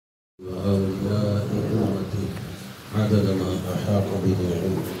هؤلاء أمتي عدد ما أحاط به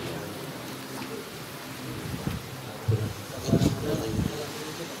علم.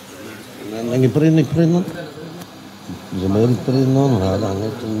 ഇപ്പറയുന്നു ജമേൽ ഇപ്പറയുന്നോ അത്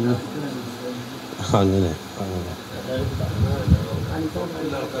അങ്ങോട്ട് അങ്ങനെ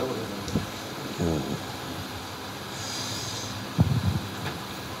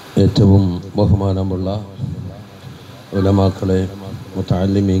ഏറ്റവും ബഹുമാനമുള്ള ഉലമാക്കളെ,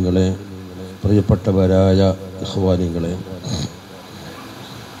 മുതഅല്ലിമീങ്ങളെ, പ്രിയപ്പെട്ടവരായ ഇഖ്വാനികളെ,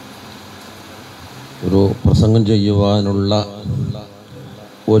 ഒരു പ്രസംഗം ചെയ്യുവാനുള്ള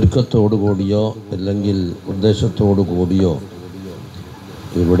ഒരുക്കത്തോടു കൂടിയോ അല്ലെങ്കിൽ ഉദ്ദേശത്തോടു കൂടിയോ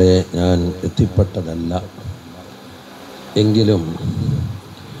ഇവിടെ ഞാൻ എത്തിപ്പെട്ടതല്ല. എങ്കിലും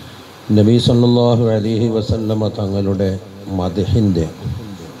നബി സല്ലല്ലാഹു അലൈഹി വസല്ലമ തങ്ങളുടെ മദ്ഹിൻ്റെ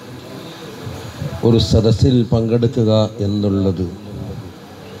ഒരു സദസ്സിൽ പങ്കെടുക്കുക എന്നുള്ളത്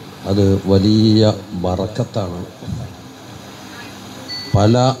അത് വലിയ ബറക്കത്താണ്.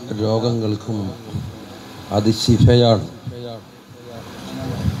 പല രോഗങ്ങൾക്കും അത് ശിഫയാണ്.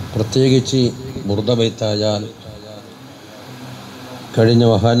 പ്രത്യേകിച്ച് ബുർദ ബൈത്തായാൽ കഴിഞ്ഞ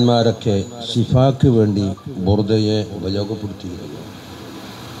മഹാന്മാരൊക്കെ ശിഫാക്ക് വേണ്ടി ബുർദയെ ഉപയോഗപ്പെടുത്തിയിരുന്നു.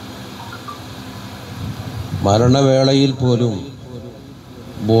 മരണവേളയിൽ പോലും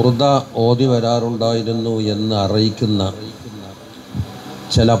ബുർദ ഓതി വരാറുണ്ടായിരുന്നു എന്ന് അറിയിക്കുന്ന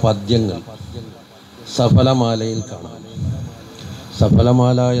ചില പദ്യങ്ങൾ സഫലമാലയിൽ കാണാം.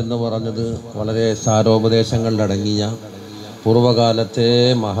 സഫലമാല എന്ന് പറഞ്ഞത് വളരെ സാരോപദേശങ്ങളിലടങ്ങിയ പൂർവകാലത്തെ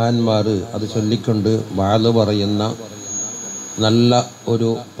മഹാന്മാർ അത് ചൊല്ലിക്കൊണ്ട് വാള് പറയുന്ന നല്ല ഒരു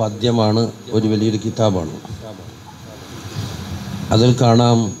പദ്യമാണ്, ഒരു വലിയൊരു കിതാബാണ്. അതിൽ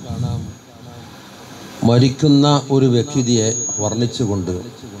കാണാം മരിക്കുന്ന ഒരു വ്യക്തിയെ വർണ്ണിച്ചുകൊണ്ട്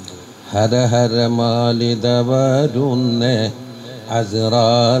ഹരഹരമാലിതവരുന്നേ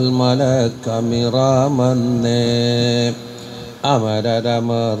അസ്റാൽ മലക്കമിറാമന്നേ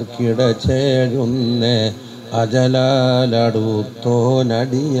അമരരമർക്കിട ചേഴുന്നേ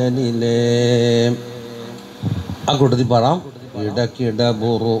അജലാലടുത്തോനടിയനിലേ. ആ കൂട്ടത്തിൽ പറയാം ഇടക്കിട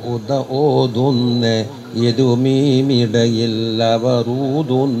ബുറുദ ഓതുന്നേ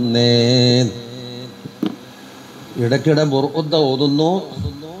ഇരുമീമിടയില്ലവറൂതുന്നേ. ഇടക്കിട ബുറുദ ഓതുന്നു,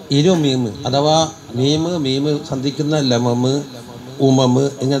 ഇരുമീമ് അഥവാ മീമ് സന്ധിക്കുന്ന ലമമ് ഉമമ്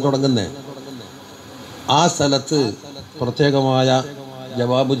ഇങ്ങനെ തുടങ്ങുന്നേ. ആ സ്ഥലത്ത് പ്രത്യേകമായ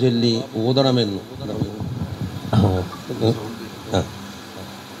ജവാബ് ചൊല്ലി ഊതണമെന്ന്.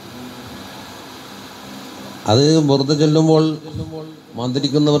 അത് വെറുതെ ചൊല്ലുമ്പോൾ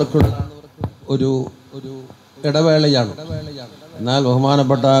മന്ത്രിക്കുന്നവർക്ക് ഒരു ഇടവേളയാണ്. എന്നാൽ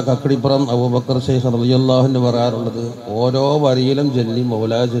ബഹുമാനപ്പെട്ട കക്കടിപ്പുറം അബൂബക്കർ ശൈഖ് റളിയല്ലാഹു അൻഹു പറയാറുള്ളത് ഓരോ വരിയിലും ചൊല്ലി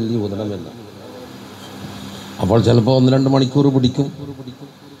മൗലാ ചൊല്ലി ഊതണമെന്ന്. അപ്പോൾ ചിലപ്പോൾ 1-2 മണിക്കൂർ പിടിക്കും.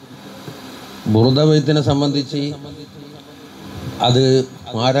 ബുർദ ബൈത്തിനെ സംബന്ധിച്ച് അത്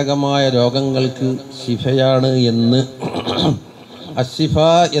മാരകമായ രോഗങ്ങൾക്ക് ശിഫയാണ് എന്ന് അശിഫ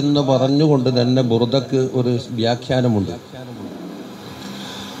എന്ന് പറഞ്ഞുകൊണ്ട് തന്നെ ബുർദക്ക് ഒരു വ്യാഖ്യാനമുണ്ട്.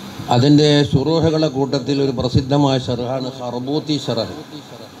 അതിൻ്റെ ശുറൂഹുകളുടെ കൂട്ടത്തിൽ ഒരു പ്രസിദ്ധമായ ഷർഹാണ് ഹർബൂത്തി ഷർഹ്.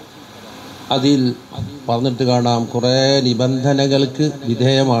 അതിൽ പറഞ്ഞിട്ട് കാണാം കുറേ നിബന്ധനകൾക്ക്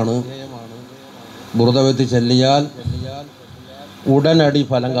വിധേയമാണ് ബുർദ ബൈത്ത് ചൊല്ലിയാൽ ഉടനടി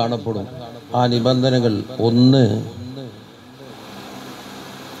ഫലം കാണപ്പെടും. ആ നിബന്ധനകൾ ഒന്ന്,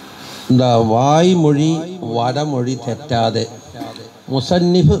 വായ്മൊഴി വരമൊഴി തെറ്റാതെ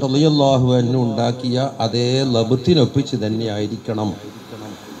മുസന്നിഫ് റളിയല്ലാഹു അൻഹു ഉണ്ടാക്കിയ അതേ ലബ്ത്തിനൊപ്പിച്ച് തന്നെ ആയിരിക്കണം.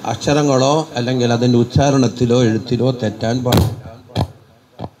 അക്ഷരങ്ങളോ അല്ലെങ്കിൽ അതിൻ്റെ ഉച്ചാരണത്തിലോ എഴുത്തിലോ തെറ്റാൻ പാടില്ല.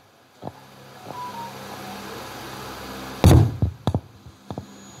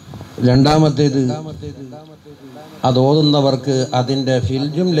 രണ്ടാമത്തേത്, അത് ഓതുന്നവർക്ക് അതിൻ്റെ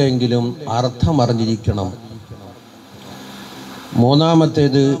ഫിൽജുംലെങ്കിലും അർത്ഥമറിഞ്ഞിരിക്കണം.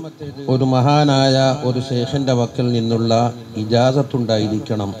 മൂന്നാമത്തേത്, ഒരു മഹാനായ ഒരു ശൈഖിൻ്റെ വക്കിൽ നിന്നുള്ള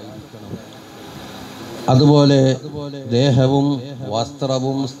ഇജാസത്തുണ്ടായിരിക്കണം. അതുപോലെ ദേഹവും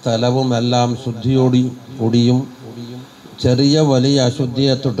വസ്ത്രവും സ്ഥലവും എല്ലാം ശുദ്ധിയോടുകൂടിയും ചെറിയ വലിയ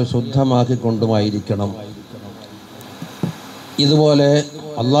അശുദ്ധിയെ തൊട്ട് ശുദ്ധമാക്കിക്കൊണ്ടുമായിരിക്കണം. ഇതുപോലെ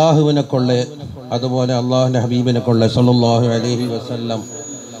അള്ളാഹുവിനെ കൊള്ളെ, അതുപോലെ അള്ളാഹുവിൻ്റെ ഹബീബിനെ കൊള്ളെ സല്ലല്ലാഹു അലൈഹി വസല്ലം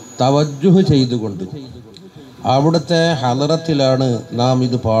തവജ്ജുഹ് ചെയ്തുകൊണ്ട് അവിടുത്തെ ഹളറത്തിലാണ് നാം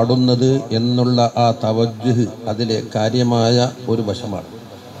ഇത് പാടുന്നത് എന്നുള്ള ആ തവജ്ജുഹ് അതിലെ കാര്യമായ ഒരു വശമാണ്.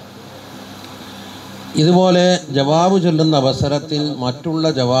 ഇതുപോലെ ജവാബ് ചൊല്ലുന്ന അവസരത്തിൽ മറ്റുള്ള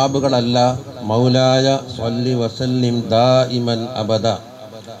ജവാബുകളല്ല മൗലായ സ്വല്ലി വസല്ലിം ദായിമൻ അബദ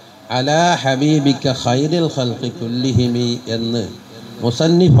അലാ ഹബീബിക ഖൈറിൽ ഖൽഖി കുല്ലിഹിമി എന്ന്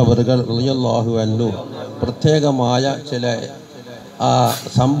മുസന്നിഫ് അവറുകൾ റളിയല്ലാഹു അൻഹു പ്രത്യേകമായ ചില ആ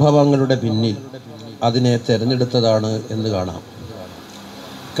സംഭവങ്ങളുടെ പിന്നിൽ അതിനെ തിരഞ്ഞെടുത്തതാണ് എന്ന് കാണാം.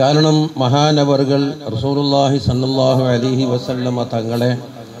 കാരണം മഹാനവറുകൾ റസൂലുള്ളാഹി സ്വല്ലല്ലാഹു അലൈഹി വസല്ലമ തങ്ങളെ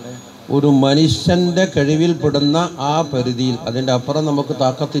ഒരു മനുഷ്യൻ്റെ കഴിവിൽപ്പെടുന്ന ആ പരിധിയിൽ, അതിൻ്റെ അപ്പുറം നമുക്ക്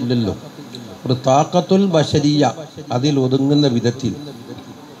താക്കത്തില്ലല്ലോ, ഒരു താക്കത്തുൽ ബശരിയ അതിൽ ഒതുങ്ങുന്ന വിധത്തിൽ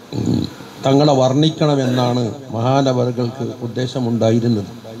തങ്ങളെ വർണ്ണിക്കണമെന്നാണ് മഹാനവറുകൾക്ക്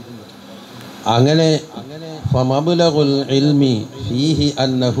ഉദ്ദേശമുണ്ടായിരുന്നത്. അങ്ങനെ ഫമബ്ലഗുൽ ഇൽമി ഫീഹി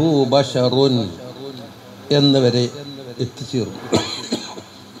അന്നഹു ബശറുൻ എന്ന് വരെ എത്തിച്ചേർന്നു.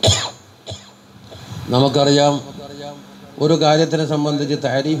 നമുക്കറിയാം, ഒരു കാര്യത്തിനെ സംബന്ധിച്ച്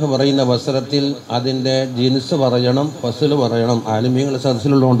താരീഫ് പറയുന്ന അവസരത്തിൽ അതിൻ്റെ ജിൻസ് പറയണം, ഫസൽ പറയണം. ആലിമീങ്ങൾ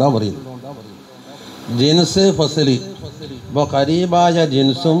സദസ്സിലുള്ളതുകൊണ്ടാണ് പറയുന്നത്. ജിൻസ്, ഫസല്. ഇപ്പോൾ ഖരീബായ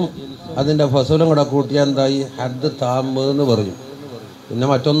ജിൻസും അതിൻ്റെ ഫസലും കൂടെ കൂട്ടിയാൽ എന്തായി? ഹദ് താമ് എന്ന് പറയും. പിന്നെ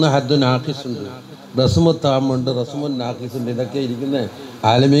മറ്റൊന്ന് ഹദ് നാഖിസ് ഉണ്ട്, റസ്മു താമുണ്ട്, റസ്മുൻ നാഖിസ് ഉണ്ട്. ഇതൊക്കെ ഇരിക്കുന്ന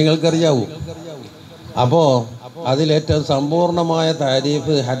ആലിമീങ്ങൾക്കറിയാവൂ. അപ്പോൾ അതിലേറ്റവും സമ്പൂർണമായ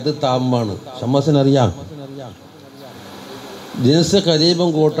താരീഫ് ഹദ് താമാണ്. ഷമ്മസിനറിയാം. ജിൻസ് ഖരീബും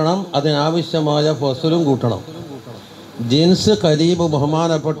കൂട്ടണം, അതിനാവശ്യമായ ഫസലും കൂട്ടണം. ജിൻസ് ഖരീബ്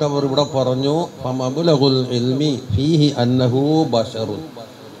ബഹുമാനപ്പെട്ടവർ ഇവിടെ പറഞ്ഞു, ഫമബ്ലഗുൽ ഇൽമി ഫീഹി അന്നഹു ബശറുൻ.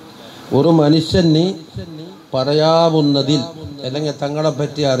 ഒരു മനുഷ്യന് പറയാവുന്നതിൽ അല്ലെങ്കിൽ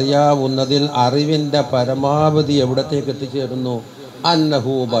തങ്ങളെപ്പറ്റി അറിയാവുന്നതിൽ അറിവിൻ്റെ പരമാവധി എവിടത്തേക്ക് എത്തിച്ചേരുന്നു?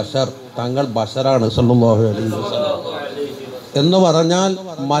 അന്നഹു ബശർ, തങ്ങൾ ബശറാണ് സല്ലല്ലാഹു അലൈഹി വസല്ലം. എന്ന് പറഞ്ഞാൽ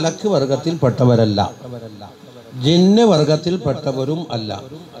മലക്ക് വർഗത്തിൽപ്പെട്ടവരല്ല, ജിന്ന് വർഗത്തിൽപ്പെട്ടവരും അല്ല,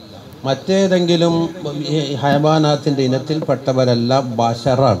 മറ്റേതെങ്കിലും ഹൈവാനാത്തിൻ്റെ ഇനത്തിൽപ്പെട്ടവരല്ല,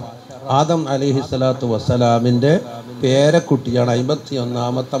 ബശറാണ്. ആദം അലൈഹിസ്സലാത്തു വസ്സലാമിൻ്റെ പേരക്കുട്ടിയാണ്,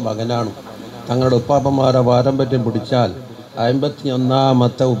 51ാമത്തെ മകനാണ്. തങ്ങളുടെ ഉപ്പാപ്പന്മാരെ പാരമ്പര്യം പിടിച്ചാൽ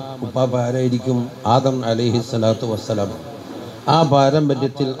 51ാമത്തെ ഉപ്പാപ്പ ആരായിരിക്കും? ആദം അലൈഹിസ്സലാത്തു വസ്സലാം. ആ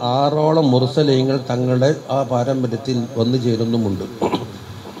പാരമ്പര്യത്തിൽ 6ഓളം മുർസലീങ്ങൾ തങ്ങളുടെ ആ പാരമ്പര്യത്തിൽ വന്നു ചേരുന്നുമുണ്ട്.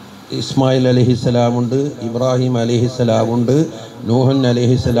 ഇസ്മായിൽ അലൈഹിസ്സലാമുണ്ട്, ഇബ്രാഹിം അലൈഹിസ്സലാമുണ്ട്, നൂഹൻ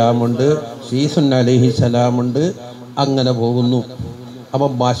അലൈഹിസ്സലാമുണ്ട്, ശീസുൻ അലൈഹിസ്സലാമുണ്ട്. അങ്ങനെ പോകുന്നു. അപ്പോൾ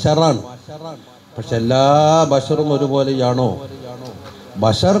ബശറാണ്. പക്ഷെ എല്ലാ ബഷറും ഒരുപോലെയാണോ?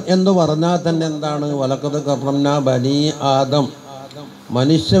 ബഷർ എന്ന് പറഞ്ഞാൽ തന്നെ എന്താണ്? വലഖദ് കറംനാ ബനി ആദം,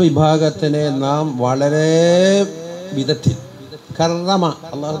 മനുഷ്യ വിഭാഗത്തിനെ നാം വളരെ വിധത്തിൽ കറമ,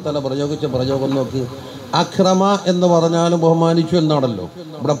 അല്ലാഹു തആല പ്രയോഗിച്ച പ്രയോഗം നോക്ക്. അക്രമ എന്ന് പറഞ്ഞാലും ബഹുമാനിച്ചു എന്നാണല്ലോ.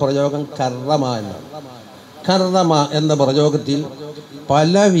 ഇവിടെ പ്രയോഗം കറമ എന്നാണ്. കറമ എന്ന പ്രയോഗത്തിൽ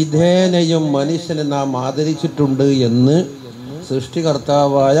പല വിധേനയും മനുഷ്യനെ നാം ആദരിച്ചിട്ടുണ്ട് എന്ന്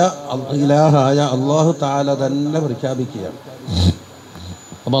സൃഷ്ടികർത്താവായ ഇലാഹായ അല്ലാഹു തആല തന്നെ പ്രഖ്യാപിക്കുകയാണ്.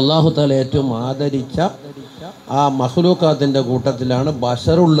 അപ്പം അല്ലാഹു തആല ഏറ്റവും ആദരിച്ച ആ മഖ്ലൂഖാത്തിൻ്റെ കൂട്ടത്തിലാണ്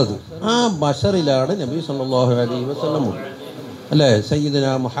ബശറുള്ളത്. ആ ബശറിലാണ് നബി സല്ലല്ലാഹു അലൈഹി വസല്ലം ഉള്ളത്, അല്ലേ?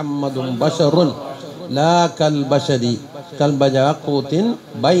 സയ്യിദുനാ മുഹമ്മദുൻ ബശറുൻ ലാ കൽ ബശരി കൽ ബജാഖൂത്തിൻ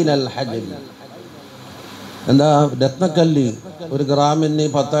ബൈനൽ ഹജരി. എന്താ? രത്നക്കല്ല്, ഒരു ഗ്രാമിന്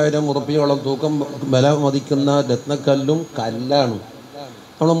 10,000 ഉറുപ്പിയോളം തൂക്കം വില മതിക്കുന്ന രത്നക്കല്ലും കല്ലാണ്.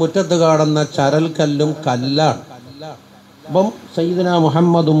 നമ്മൾ മുറ്റത്ത് കാണുന്ന ചരൽ കല്ലും കല്ലാണ്. അപ്പം സയ്യിദുനാ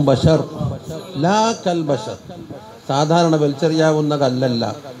മുഹമ്മദും ബശർ ലാ കൽ ബശർ, സാധാരണ വലിച്ചെറിയാവുന്ന കല്ലല്ല.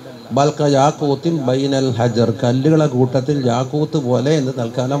 ബൽക യാക്കൂത്തിൻ ബൈനൽ ഹജർ, കല്ലുകളെ കൂട്ടത്തിൽ യാക്കൂത്ത് പോലെ എന്ന്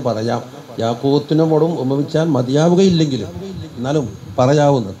തൽക്കാലം പറയാം. യാക്കൂത്തിനോടും ഉപമിച്ചാൽ മതിയാവുകയില്ലെങ്കിലും എന്നാലും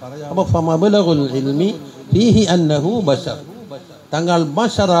പറയാവുന്നത്. അപ്പോൾ ഫമബ്ലഗുൽ ഇൽമി ഫീഹി അന്നഹു ബശർ, തങ്ങൾ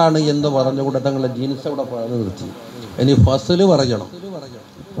ബശറാണ് എന്ന് പറഞ്ഞുകൂടെ തങ്ങളുടെ ജീൻസ് അവിടെ പറഞ്ഞു നിർത്തി. ഇനി ഫസല് പറയണം.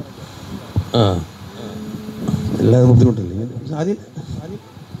 എല്ലാവരും ബുദ്ധിമുട്ടില്ല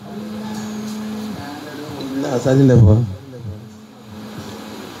സാരില്ല. ഇപ്പോൾ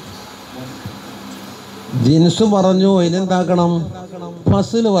ജിൻസ് പറഞ്ഞു, ഇതിനെന്താക്കണം?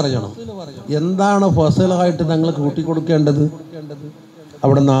 ഫസല് പറയണം. എന്താണ് ഫസലായിട്ട് തങ്ങൾ കൂട്ടിക്കൊടുക്കേണ്ടത്?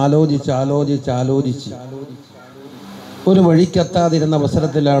 അവിടെ നിന്ന് ആലോചിച്ച് ഒരു വഴിക്കെത്താതിരുന്ന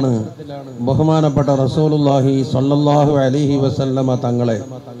അവസരത്തിലാണ് ബഹുമാനപ്പെട്ട റസൂലുള്ളാഹി സ്വല്ലല്ലാഹു അലൈഹി വസല്ലമ തങ്ങളെ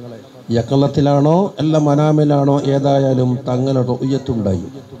യഖലത്തിലാണോ അല്ല മനാമിലാണോ ഏതായാലും തങ്ങളുടെ റുഅ്യത്തുണ്ടായി.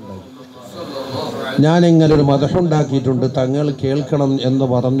 ഞാനിങ്ങനെ ഒരു മദഹുണ്ടാക്കിയിട്ടുണ്ട്, തങ്ങൾ കേൾക്കണം എന്ന്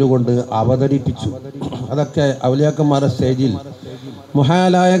പറഞ്ഞുകൊണ്ട് അവതരിപ്പിച്ചു. അതൊക്കെ ഔലിയാക്കന്മാരുടെ സ്റ്റേജിൽ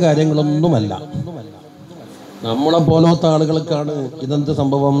മുഹാലായ കാര്യങ്ങളൊന്നുമല്ല. നമ്മളെ പോലത്തെ ആളുകൾക്കാണ് ഇതെന്ത്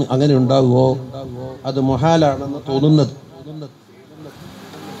സംഭവം അങ്ങനെ ഉണ്ടാകുമോ, അത് മുഹാലാണെന്ന് തോന്നുന്നത്.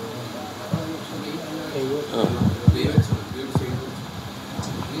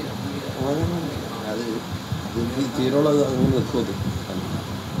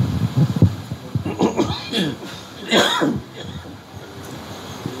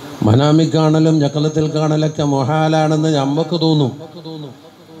 മനാമി കാണലും ഞക്കലത്തിൽ കാണലൊക്കെ മൊഹാലാണെന്ന് നമുക്ക് തോന്നും.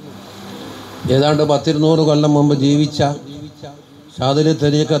 ഏതാണ്ട് 100-200 കൊല്ലം മുമ്പ് ജീവിച്ച ഷാദിലി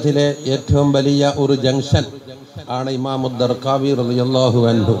തരീഖത്തിലെ ഏറ്റവും വലിയ ഒരു ജംഗ്ഷൻ ആണ് ഇമാം ദർഖാവി റളിയല്ലാഹു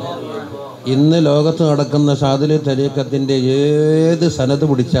അൻഹു. ഇന്ന് ലോകത്ത് നടക്കുന്ന ഷാദിലി തരീഖത്തിൻ്റെ ഏത് സനത്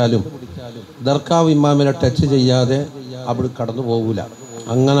പിടിച്ചാലും ദർഖാവ് ഇമാമിനെ ടച്ച് ചെയ്യാതെ അവിടെ കടന്നു പോകില്ല.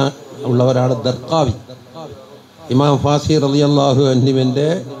 അങ്ങനെ ഉള്ളവരാണ് ദർഖാവി. ഇമാം ഫാസി റളിയല്ലാഹു അൻഹുവിൻ്റെ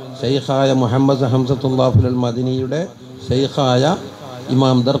ഷെയ്ഖായ മുഹമ്മദ് ഹംസത്തുല്ലാഹുൽ മദനിയുടെ ഷെയ്ഖായ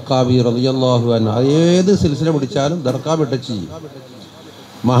ഇമാം ദർഖാവി റളിയല്ലാഹു അൻഹു ഏത് സിൽസില പിടിച്ചാലും ദർഖാവി ടച്ച് ചെയ്യും.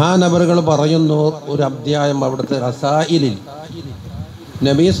 മഹാനബറുകൾ പറയുന്നു, ഒരു അധ്യായം അവിടുത്തെ റസായിലിൽ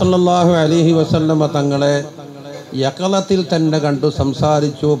നബി സല്ലല്ലാഹു അലൈഹി വസല്ലമ തങ്ങളെ യഖലത്തിൽ തന്നെ കണ്ടു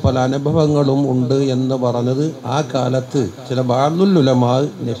സംസാരിച്ചു, പല അനുഭവങ്ങളും ഉണ്ട് എന്ന് പറഞ്ഞത് ആ കാലത്ത് ചില ബഅ്ദുൽ ഉലമാ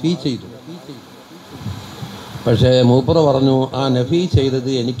നഫി ചെയ്തു. പക്ഷേ മൂപ്പർ പറഞ്ഞു, ആ നഫി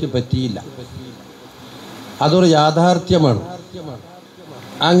ചെയ്തത് എനിക്ക് പറ്റിയില്ല, അതൊരു യാഥാർത്ഥ്യമാണ്.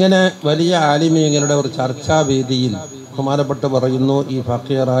 അങ്ങനെ വലിയ ആലിമീങ്ങളുടെ ഒരു ചർച്ചാവേദിയിൽ ബഹുമാനപ്പെട്ട് പറയുന്നു, ഈ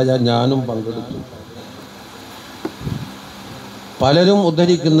ഫഖീറായ ഞാനും പങ്കെടുത്തു. പലരും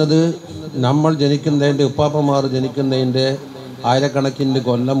ഉദ്ധരിക്കുന്നത് നമ്മൾ ജനിക്കുന്നതിൻ്റെ, ഉപ്പാപ്പമാർ ജനിക്കുന്നതിൻ്റെ ആയിരക്കണക്കിന്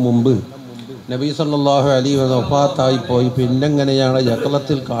കൊല്ലം മുമ്പ് നബി സല്ലല്ലാഹു അലൈഹി വസല്ലം വഫാത്തായി പോയി, പിന്നെങ്ങനെയാണ്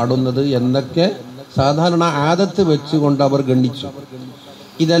യഖലത്തിൽ കാണുന്നത് എന്നൊക്കെ സാധാരണ ആദത്ത് വെച്ചുകൊണ്ട് അവർ ഗണ്ണിച്ചു.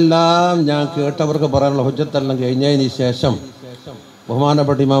 ഇതെല്ലാം ഞാൻ കേട്ടവർക്ക് പറയാനുള്ള ഹുജ്ജത്തെല്ലാം കഴിഞ്ഞതിന് ശേഷം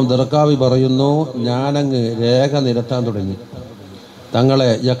ബഹുമാനപ്പെട്ട ഇമാം ദർഖാവി പറയുന്നു, ഞാനങ്ങ് രേഖ നിരത്താൻ തുടങ്ങി. തങ്ങളെ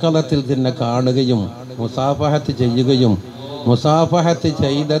യഖലത്തിൽ തന്നെ കാണുകയും മുസാഫഹത്ത് ചെയ്യുകയും മുസാഫഹത്ത്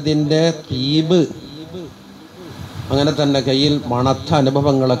ചെയ്തതിൻ്റെ തീബ്, അങ്ങനെ തന്നെ കയ്യിൽ മണത്ത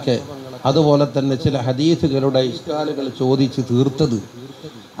അനുഭവങ്ങളൊക്കെ, അതുപോലെ തന്നെ ചില ഹദീസുകളുടെ ഇഷ്കാലുകൾ ചോദിച്ച് തീർത്തത്,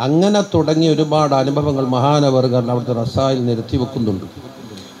 അങ്ങനെ തുടങ്ങി ഒരുപാട് അനുഭവങ്ങൾ മഹാനവർകൾ അവിടുത്തെ റസായിൽ നിരത്തി വെക്കുന്നുണ്ട്.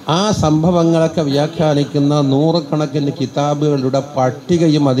 ആ സംഭവങ്ങളൊക്കെ വ്യാഖ്യാനിക്കുന്ന 100 കണക്കിന് കിതാബുകളുടെ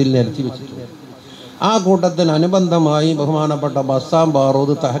പട്ടികയും അതിൽ നിരത്തി വെച്ചിട്ടുണ്ട്. ആ കൂട്ടത്തിൽ അനുബന്ധമായി ബഹുമാനപ്പെട്ട ബസ്സാം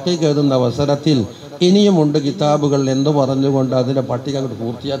ബാറൂദ് തഹ്ഖീഖ് എഴുതുന്ന അവസരത്തിൽ ഇനിയുമുണ്ട് കിതാബുകൾ എന്ന് പറഞ്ഞുകൊണ്ട് അതിൻ്റെ പട്ടിക അങ്ങോട്ട്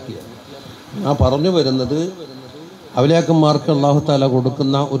പൂർത്തിയാക്കിയത്. ആ പറഞ്ഞു വരുന്നത് ഔലിയാക്കന്മാർക്ക് അല്ലാഹു തആല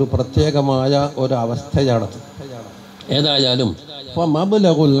കൊടുക്കുന്ന ഒരു പ്രത്യേകമായ ഒരു അവസ്ഥയാണത്. ഏതായാലും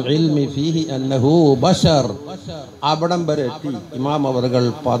അവിടം വരെ എത്തി ഇമാം അവറുകൾ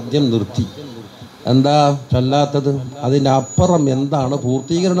പദ്യം നിർത്തി. എന്താ ചൊല്ലാത്തത്? അതിൻ്റെ അപ്പുറം എന്താണ്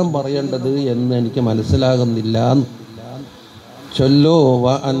പൂർത്തീകരണം പറയേണ്ടത് എന്ന് എനിക്ക് മനസ്സിലാകുന്നില്ല. ചൊല്ലോ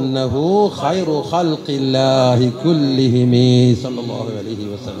വഅന്നഹു ഖൈറു ഖൽഖില്ലാഹി കുല്ലിഹിം സല്ലല്ലാഹു അലൈഹി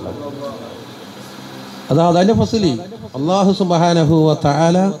വസല്ലം. അതാ അതിൻ്റെ ഫസ്ലി അല്ലാഹു സുബ്ഹാനഹു വ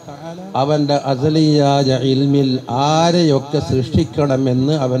തആല അവൻ്റെ അസലിയായ ഇൽമിൽ ആരെയൊക്കെ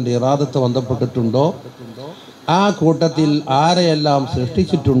സൃഷ്ടിക്കണമെന്ന് അവൻ്റെ ഇറാദത്ത് ബന്ധപ്പെട്ടിട്ടുണ്ടോ, ആ കൂട്ടത്തിൽ ആരെയെല്ലാം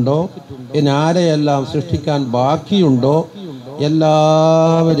സൃഷ്ടിച്ചിട്ടുണ്ടോ, ഇനി ആരെയെല്ലാം സൃഷ്ടിക്കാൻ ബാക്കിയുണ്ടോ,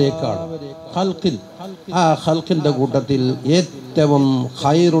 എല്ലാവരേക്കാളും ഖൽഖിൽ, ആ ഖൽഖിൻ്റെ കൂട്ടത്തിൽ ഏറ്റവും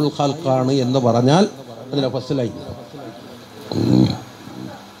ഖൈറുൽ ഖൽഖാണ് എന്ന് പറഞ്ഞാൽ അതിനെ ഫസ്ലായി.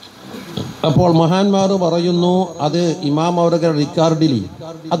 അപ്പോൾ മഹാന്മാർ പറയുന്നു, അത് ഇമാം അവരുടെ റിക്കാർഡിൽ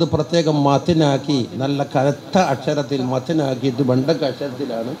അത് പ്രത്യേകം മത്തിനാക്കി, നല്ല കനത്ത അക്ഷരത്തിൽ മത്തിനാക്കിയിട്ട് ബണ്ടക്ക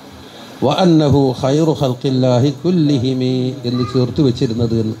അക്ഷരത്തിലാണ് വഅന്നഹു ഖൈറു ഖൽഖില്ലാഹി കുല്ലിഹിം എന്ന് ചേർത്ത്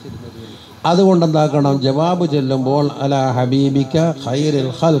വെച്ചിരുന്നത് എന്ന്. അതുകൊണ്ട് എന്താക്കണം, ജവാബ് ചൊല്ലുമ്പോൾ അലാ ഹബീബിക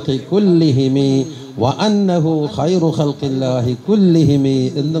ഖൈറുൽ ഖൽഖി കുല്ലിഹിം വഅന്നഹു ഖൈറു ഖൽഖില്ലാഹി കുല്ലിഹിം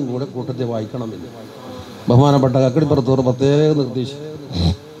എന്നും കൂടെ കൂട്ടത്തിൽ വായിക്കണമെന്ന് ബഹുമാനപ്പെട്ട കക്കടിപ്പുറത്തോർ പ്രത്യേകം നിർദ്ദേശിച്ചു.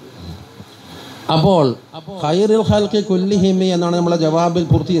 അപ്പോൾ ഖൈറുൽ ഖൽഖി കുല്ലിഹിം എന്നാണ് നമ്മളെ ജവാബിൽ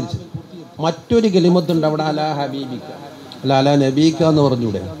പൂർത്തീകരിച്ചത്. മറ്റൊരു കലിമത്തുണ്ട് അവിടെ, അലാ ഹബീബിക, അല്ല അലാ നബീക എന്ന്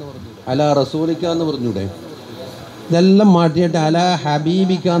പറഞ്ഞൂടെ, അലാ റസൂലിക എന്ന് പറഞ്ഞൂടെ. ഇതെല്ലാം മാറ്റിയിട്ട് അലാ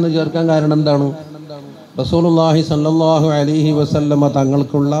ഹബീബിക എന്ന് ചേർക്കാൻ കാരണം എന്താണ്? റസൂലുള്ളാഹി സ്വല്ലല്ലാഹു അലൈഹി വസല്ലമ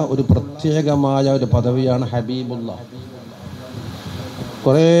തങ്ങൾക്കുള്ള ഒരു പ്രത്യേകമായ ഒരു പദവിയാണ് ഹബീബുല്ലാഹ്.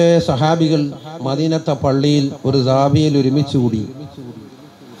 കുറേ സഹാബികൾ മദീനത്തെ പള്ളിയിൽ ഒരു സാബിയിൽ ഒരുമിച്ച് കൂടി.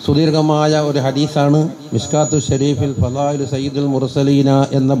 സുദീർഘമായ ഒരു ഹദീസാണ്. മിഷ്കാത്തു ഷരീഫിൽ ഫളായിലു സയ്യിദുൽ മുർസലീന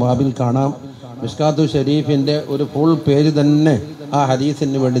എന്ന ബാബിൽ കാണാം. മിഷ്കാത്തു ഷരീഫിൻ്റെ ഒരു ഫുൾ പേര് തന്നെ ആ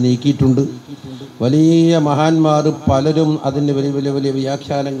ഹദീസിന് വേണ്ടി നീക്കിയിട്ടുണ്ട്. വലിയ മഹാന്മാർ പലരും അതിന് വലിയ വലിയ വലിയ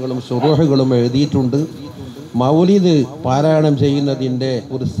വ്യാഖ്യാനങ്ങളും ശുറൂഹുകളും എഴുതിയിട്ടുണ്ട്. മൗലിദ് പാരായണം ചെയ്യുന്നതിൻ്റെ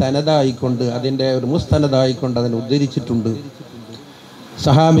ഒരു സനദായിക്കൊണ്ട്, അതിൻ്റെ ഒരു മുസ്തനദായിക്കൊണ്ട് അതിനെ ഉദ്ധരിച്ചിട്ടുണ്ട്.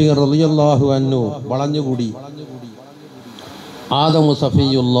 സഹാബികൾ റളിയല്ലാഹു അൻഹു വളഞ്ഞുകൂടി ആദമു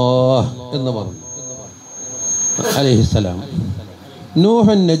സഫിയുല്ലാഹ് എന്ന് പറഞ്ഞു അലൈഹിസ്സലാം,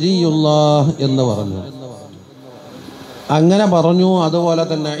 നൂഹൻ നജിയുല്ലാഹ് എന്ന് പറഞ്ഞു, അങ്ങനെ പറഞ്ഞു. അതുപോലെ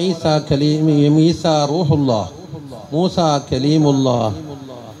തന്നെ ഈസാ റൂഹുല്ലാഹ്, മൂസ കലീമുല്ലാഹ്,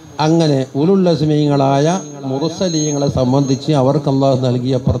 അങ്ങനെ ഉലുൽ-അസ്മീങ്ങളായ മുർസലീങ്ങളെ സംബന്ധിച്ച് അവർക്ക് അല്ലാഹു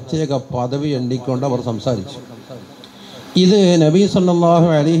നൽകിയ പ്രത്യേക പദവി എണ്ണിക്കൊണ്ട് അവർ സംസാരിച്ചു. ഇത് നബി സല്ലല്ലാഹു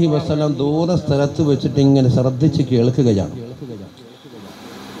അലൈഹി വസല്ലം ദൂര സ്ഥലത്ത് വെച്ചിട്ട് ഇങ്ങനെ ശ്രദ്ധിച്ച് കേൾക്കുകയാണ്.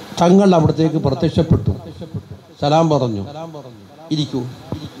 തങ്ങൾ അവിടത്തേക്ക് പ്രത്യക്ഷപ്പെട്ടു, സലാം പറഞ്ഞു, ഇരിക്കൂ,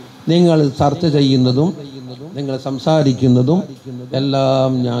 നിങ്ങൾ ചർച്ച ചെയ്യുന്നതും നിങ്ങൾ സംസാരിക്കുന്നതും എല്ലാം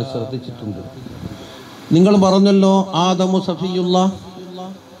ഞാൻ ശ്രദ്ധിച്ചിട്ടുണ്ട്. നിങ്ങൾ പറഞ്ഞല്ലോ ആദമു സഫിയുള്ള,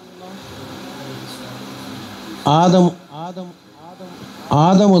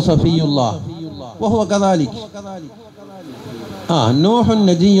 ആദമു സഫിയുള്ള വഹുവ കദാലിക്, നൂഹുൻ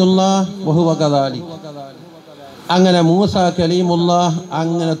നജിയുള്ള വഹുവ കദാലിക്, അങ്ങനെ മൂസ കലീമുള്ള,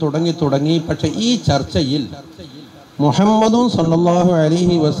 അങ്ങനെ തുടങ്ങി. പക്ഷെ ഈ ചർച്ചയിൽ മുഹമ്മദും സല്ലല്ലാഹു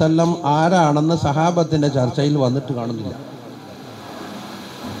അലൈഹി വസല്ലം ആരാണെന്ന് സഹാബത്തിന്റെ ചർച്ചയിൽ വന്നിട്ട് കാണുന്നില്ല.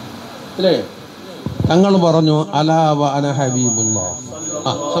 അല്ലേ? തങ്ങൾ പറഞ്ഞു അലാ വ അന ഹബീബുല്ലാഹ്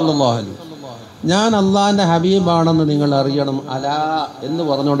സല്ലല്ലാഹു അലൈഹി, ഞാൻ അള്ളാഹിന്റെ ഹബീബാണെന്ന് നിങ്ങൾ അറിയണം. അലാ എന്ന്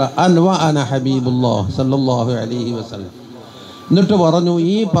പറഞ്ഞോണ്ട് അൻ വ അന ഹബീബുല്ലാഹ് സല്ലല്ലാഹു അലൈഹി വസല്ലം. എന്നിട്ട് പറഞ്ഞു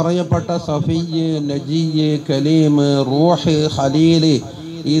ഈ പറയപ്പെട്ട സഫിയ്യ്, നജിയ്യ്, കലീം, റൂഹ്, ഖലീൽ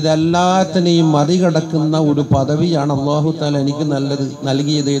ഇതെല്ലാത്തിനെയും മറികടക്കുന്ന ഒരു പദവിയാണ് അല്ലാഹു തആല എനിക്ക്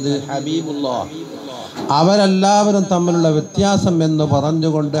നൽകിയത്. ഇത് ഹബീബുല്ലാഹ്. അവരെല്ലാവരും തമ്മിലുള്ള വ്യത്യാസം എന്ന്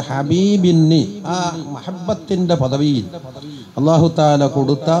പറഞ്ഞുകൊണ്ട് ഹബീബിന് ആ മഹബത്തിന്റെ പദവിയിൽ അല്ലാഹു തആല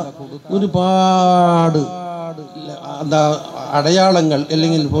കൊടുത്ത ഒരുപാട് അടയാളങ്ങൾ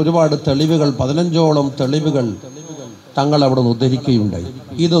അല്ലെങ്കിൽ ഒരുപാട് തെളിവുകൾ, 15ഓളം തെളിവുകൾ തങ്ങൾ അവിടെ ഉദ്ധരിക്കുകയുണ്ടായി.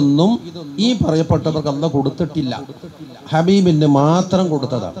 ഇതൊന്നും ഈ പറയപ്പെട്ടവർക്ക് അല്ലാഹു കൊടുത്തിട്ടില്ല, ഹബീബിന് മാത്രം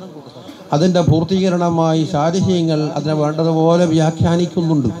കൊടുത്തതാണ്. അതിൻ്റെ പൂർത്തീകരണമായി ശാരിഹ്യങ്ങൾ അതിനെ വേണ്ടതുപോലെ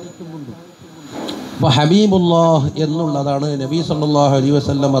വ്യാഖ്യാനിക്കുന്നുണ്ട്. അപ്പോൾ ഹബീബുല്ലാഹ് എന്നുള്ളതാണ് നബി സല്ലല്ലാഹു അലൈഹി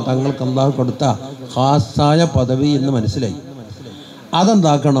വസല്ലമ തങ്ങൾക്ക് അല്ലാഹു കൊടുത്ത ഖാസായ പദവി എന്ന് മനസ്സിലായി.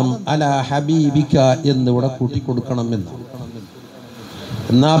 അതെന്താക്കണം, അല ഹബീബിക എന്നിവിടെ കൂട്ടിക്കൊടുക്കണം എന്ന്.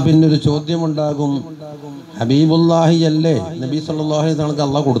 എന്നാൽ പിന്നൊരു ചോദ്യമുണ്ടാകും, ഹബീബുല്ലാഹി അല്ലേ നബി സല്ലല്ലാഹു അലൈഹി വസല്ലമക്ക്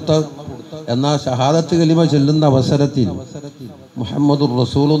അല്ലാഹു കൊടുത്ത? എന്നാൽ ഷഹാദത്ത് കലിമ ചൊല്ലുന്ന അവസരത്തിൽ മുഹമ്മദുർ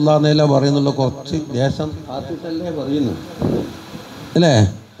റസൂലുള്ളാഹി എന്നല്ല പറയുന്നുള്ള, കുറച്ച് ദേശം പറയുന്നു അല്ലേ?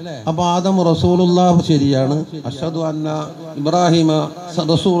 അപ്പോൾ ആദം റസൂലുള്ളാഹ് ശരിയാണ്, അഷ്ഹദു അന്ന ഇബ്രാഹിമ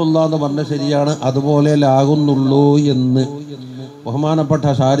റസൂലുള്ളാഹ് എന്ന് പറഞ്ഞ ശരിയാണ്, അതുപോലെ ആകുന്നുള്ളൂ എന്ന് ബഹുമാനപ്പെട്ട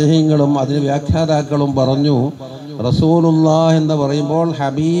ശാരിഹ്യങ്ങളും അതിന് വ്യാഖ്യാതാക്കളും പറഞ്ഞു. റസൂലുള്ളാഹ് എന്ന് പറയുമ്പോൾ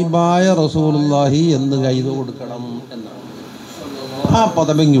ഹബീബായ റസൂലുള്ളാഹി എന്ന് കൈതു കൊടുക്കണം എന്നാണ് ആ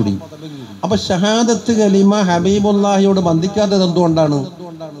പദവി കൂടി. അപ്പൊ ഷഹാദത്ത് കലിമ ഹബീബുല്ലാഹിയോട് ബന്ധിക്കാത്തത് എന്തുകൊണ്ടാണ്?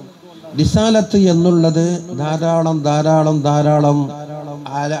 റിസാലത്ത് എന്നുള്ളത് ധാരാളം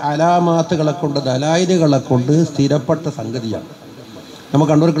അലാമാത്തുകളെ കൊണ്ട്, ദലായിലുകളെ കൊണ്ട് സ്ഥിരപ്പെട്ട സംഗതിയാണ്.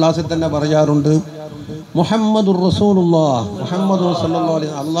 നമുക്ക് കണ്ണൂർ ക്ലാസ്സിൽ തന്നെ പറയാറുണ്ട്, മുഹമ്മദുർ റസൂലുള്ളാഹ്, മുഹമ്മദ് സല്ലല്ലാഹു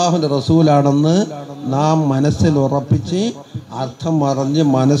അലൈഹി അല്ലാഹുവിൻ്റെ റസൂലാണെന്ന് നാം മനസ്സിൽ ഉറപ്പിച്ച്, അർത്ഥം അറിഞ്ഞ്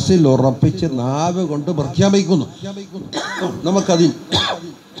മനസ്സിൽ ഉറപ്പിച്ച് നാവ് കൊണ്ട് പ്രഖ്യാപിക്കുന്നു. നമുക്കതിൽ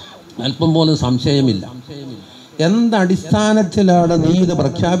അല്പം പോലും സംശയമില്ല. എന്തടിസ്ഥാനത്തിലാണ് നീ ഇത്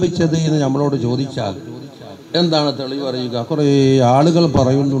പ്രഖ്യാപിച്ചത് എന്ന് നമ്മളോട് ചോദിച്ചാൽ എന്താണ് തെളിവ് പറയുക? കുറേ ആളുകൾ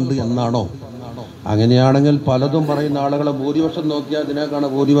പറയുന്നുണ്ട് എന്നാണോ? അങ്ങനെയാണെങ്കിൽ പലതും പറയുന്ന ആളുകളെ ഭൂരിപക്ഷം നോക്കിയാൽ അതിനേക്കാണ്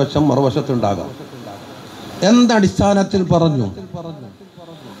ഭൂരിപക്ഷം മറുവശത്തുണ്ടാകാം. എന്തടിസ്ഥാനത്തിൽ പറഞ്ഞു?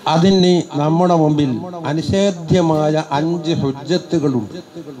 അതിന് നമ്മുടെ മുമ്പിൽ അനിഷേധ്യമായ 5 ഹുജ്ജത്തുകളുണ്ട്.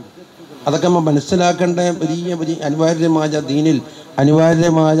 അതൊക്കെ നമ്മൾ മനസ്സിലാക്കേണ്ട വലിയ അനിവാര്യമായ ദീനിൽ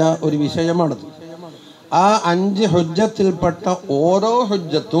അനിവാര്യമായ ഒരു വിഷയമാണത്. ആ 5 ഹുജ്ജത്തിൽപ്പെട്ട ഓരോ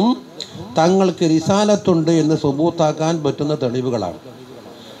ഹുജ്ജത്തും തങ്ങൾക്ക് റിസാലത്തുണ്ട് എന്ന് സുബൂത്താക്കാൻ പറ്റുന്ന തെളിവുകളാണ്.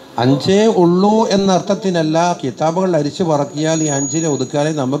 5 ഉള്ളൂ എന്ന അർത്ഥത്തിനല്ല, കിതാബുകൾ അരിച്ചു പറക്കിയാൽ ഈ 5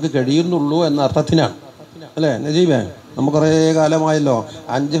 ഒതുക്കാനേ നമുക്ക് കഴിയുന്നുള്ളൂ എന്ന അർത്ഥത്തിനാണ്. അല്ലേ നജീബേ? നമുക്ക് കുറേ കാലമായല്ലോ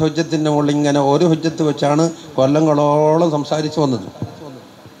 5 ഹുജ്ജത്തിൻ്റെ മുകളിൽ ഇങ്ങനെ ഒരു ഹുജ്ജത്ത് വെച്ചാണ് കൊല്ലങ്ങളോളം സംസാരിച്ചു വന്നത്.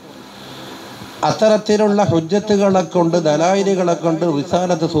 അത്തരത്തിലുള്ള ഹുജ്ജത്തുകളെ കൊണ്ട്, ദലായിലുകളെ കൊണ്ട്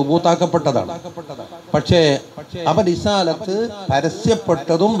റിസാലത്ത് സുബൂത്താക്കപ്പെട്ടതാണ്. പക്ഷേ റിസാലത്ത്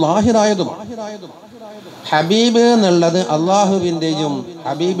പരസ്യപ്പെട്ടതും ലാഹിറായതുമാണ്. ഹബീബ് എന്നുള്ളത് അള്ളാഹുവിൻ്റെയും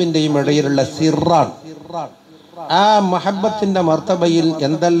ഹബീബിൻ്റെയും ഇടയിലുള്ള സിറാണ്. ആ മഹബത്തിന്റെ മർത്തബയിൽ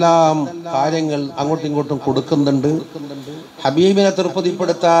എന്തെല്ലാം കാര്യങ്ങൾ അങ്ങോട്ടും ഇങ്ങോട്ടും കൊടുക്കുന്നുണ്ട്. ഹബീബിനെ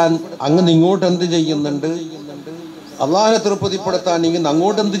തൃപ്തിപ്പെടുത്താൻ അങ്ങ് ഇങ്ങോട്ട് എന്ത് ചെയ്യുന്നുണ്ട്, അള്ളാഹിനെ തൃപ്തിപ്പെടുത്താൻ ഇങ്ങനെ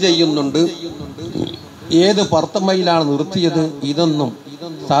അങ്ങോട്ട് എന്ത് ചെയ്യുന്നുണ്ട്, ഏത് പർത്തമയിലാണ് നിർത്തിയത്, ഇതൊന്നും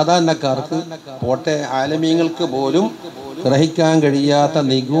സാധാരണക്കാർക്ക് പോട്ടെ ആലമീങ്ങൾക്ക് പോലും ഗ്രഹിക്കാൻ കഴിയാത്ത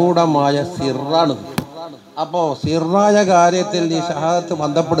നിഗൂഢമായ സിറാണ്. അപ്പോൾ സിറായ കാര്യത്തിൽ നീ ഷഹാദത്ത്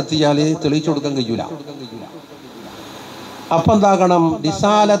ബന്ധപ്പെടുത്തിയാൽ തെളിയിച്ചു കൊടുക്കാൻ കഴിയൂല. അപ്പം എന്താകണം?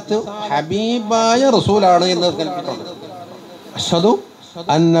 റിസാലത്ത് ഹബീബായ റസൂലാണ് എന്ന് കൽപ്പിക്കണം. അഷ്ഹദു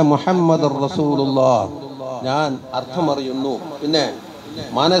അന്ന മുഹമ്മദർ റസൂലുള്ളാഹ്, ഞാൻ അർത്ഥമറിയുന്നു, പിന്നെ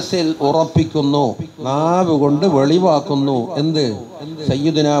മനസ്സിൽ ഉറപ്പിക്കുന്നു, നാവ് കൊണ്ട് വെളിവാക്കുന്നു. എന്ത്?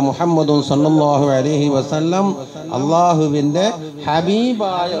 സയ്യിദുനാ മുഹമ്മദുൻ സല്ലല്ലാഹു അലൈഹി വസല്ലം അള്ളാഹുവിൻ്റെ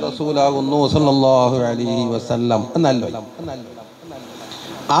ഹബീബായ റസൂലാകുന്നു സല്ലല്ലാഹു അലൈഹി വസല്ലം എന്നല്ലോ.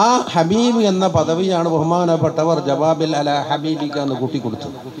 ആ ഹബീബ് എന്ന പദവിയാണ് ബഹുമാനപ്പെട്ടവർ ജവാബിൽ അല ഹബീബിക എന്ന്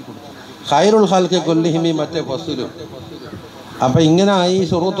കൂട്ടിക്കൊടുത്തത്. ഖൈറുൽ ഖൽഖി കുല്ലിഹിമി മറ്റേ ഫസ്ലും. അപ്പം ഇങ്ങനെ ഈ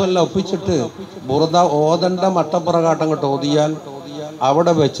ശുറൂത്തെല്ലാം ഒപ്പിച്ചിട്ട് ബുർദ ഓതണ്ട മട്ടപ്രകാട്ടം കൊണ്ട് ഓതിയാൽ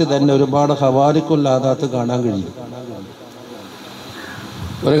അവിടെ വെച്ച് തന്നെ ഒരുപാട് ഹവാരിക്കുല്ലാതാത്ത് കാണാൻ കഴിയും.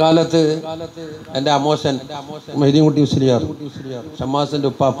 ഒരു കാലത്ത് എൻ്റെ അമോശൻ മെഹ്ദിൻകുട്ടി മുസ്ലിയാർ, ഷമ്മാസിൻ്റെ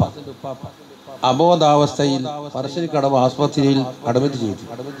ഉപ്പാപ്പ, അബോധാവസ്ഥയിൽ പറശ്ശിനിക്കടവ് ആസ്പത്രിയിൽ അഡ്മിറ്റ് ചെയ്തു.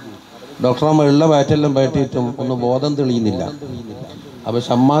 ഡോക്ടർമാർ ഉള്ള വയറ്റെല്ലാം പറ്റിയിട്ടും ഒന്നും ബോധം തെളിയുന്നില്ല. അപ്പോൾ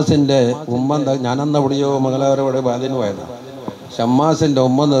ഷമ്മാസിൻ്റെ ഉമ്മ ഞാനെന്ന എവിടെയോ മംഗലാപുരം ബാധിന് പോയതാണ്. ഷമ്മാസിൻ്റെ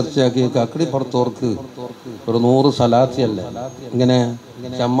ഉമ്മ നേർച്ചയാക്കി കക്കടിപ്പുറത്തോർക്ക് ഒരു 100 സലാത്തിയല്ലേ. ഇങ്ങനെ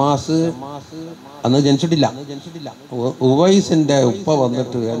ഷമ്മാസ് അന്ന് ജനിച്ചിട്ടില്ല. ഉവൈസിൻ്റെ ഉപ്പ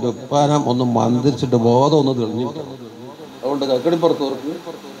വന്നിട്ട് എൻ്റെ ഉപ്പാനം ഒന്ന് മന്ത്രിച്ചിട്ട് ബോധം ഒന്ന് തെളിഞ്ഞിട്ട്, അതുകൊണ്ട് കക്കടിപ്പുറത്തോർക്ക്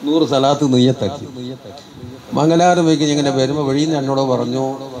 100 സലാത്ത് നെയ്യത്താക്കി. മംഗലാപുരം വയ്ക്ക് ഇങ്ങനെ വരുമ്പോൾ വഴിയിൽ നിന്ന് എന്നോട് പറഞ്ഞു,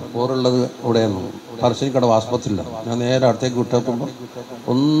 ഓറുള്ളത് ഇവിടെയെന്നു പറശ്ശിനിക്കടവ് ആസ്പത്രിയിലാണ്. ഞാൻ നേരെ അടുത്തേക്ക് വിട്ടേക്കുമ്പോൾ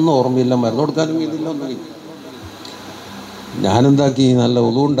ഒന്നും ഓർമ്മയില്ല, മരുന്ന് കൊടുക്കാനും വീട്ടില്ല, ഒന്നും. ഞാനെന്താക്കി, നല്ല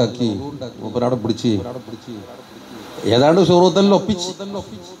ഉളുണ്ടാക്കി മൂപ്പരവിടെ പിടിച്ച് ഏതാണ്ട് സൂറത്തെല്ലാം ഒപ്പിച്ച്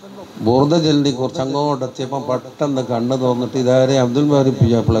ബുർദ ജൽദി കുറച്ച് അങ്ങോട്ട് എത്തിയപ്പം പെട്ടെന്ന് കണ്ണ് തോന്നിട്ട്, ഇതാരെ അബ്ദുൽ ബാരി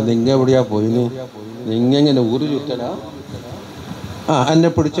പിയാപ്പിള, നിങ്ങ എവിടെയാ പോയിന്, നിങ്ങനെ ഊര് ചുറ്റലാ? എന്നെ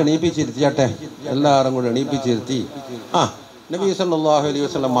പിടിച്ച് എണീപ്പിച്ചിരുത്തിയാട്ടെ. എല്ലാവരും കൂടെ എണീപ്പിച്ചിരുത്തി നബി സല്ലല്ലാഹു അലൈഹി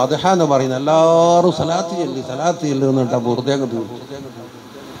വസല്ലം മദ്ഹ എന്ന് പറയുന്ന എല്ലാവരും സലാത്ത് ചെല്ലി എന്നിട്ട് ബുർദയൊക്കെ തീർന്നു.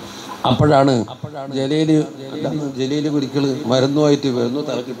 അപ്പോഴാണ് ജലീല് ഒരിക്കൽ മരുന്നുമായിട്ട് വരുന്നു,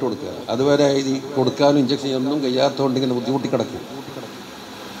 തലക്കിട്ട് കൊടുക്കുക. അതുവരെ ഇത് കൊടുക്കാനും ഇഞ്ചക്ഷൻ ഒന്നും കഴിയാത്തതുകൊണ്ട് ഇങ്ങനെ ബുദ്ധിമുട്ടി കിടക്കും.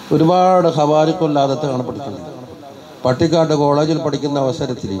 ഒരുപാട് ഹവാരിക്കൊല്ലാദത്ത് കാണപ്പെടുന്നുണ്ട്. പട്ടിക്കാട് കോളേജിൽ പഠിക്കുന്ന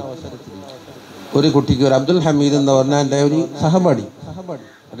അവസരത്തിൽ ഒരു കുട്ടിക്ക്, ഒരു അബ്ദുൽ ഹമീദ് എന്ന് പറഞ്ഞാൽ എൻ്റെ ഒരു സഹപാഠി,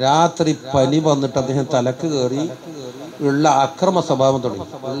 രാത്രി പനി വന്നിട്ട് അദ്ദേഹം തലക്ക് കയറി ഉള്ള അക്രമ സ്വഭാവം തുടങ്ങി.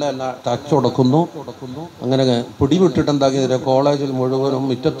 ഉള്ള എല്ലാം തച്ചുടക്കുന്നു. അങ്ങനെ പിടിവിട്ടിട്ട് എന്താക്കിയത്, കോളേജിൽ മുഴുവനും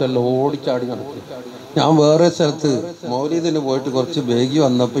മുറ്റത്തെല്ലാം ഓടിച്ചാടി നടത്തി. ഞാൻ വേറെ സ്ഥലത്ത് മൗലീദിന് പോയിട്ട് കുറച്ച് വേഗി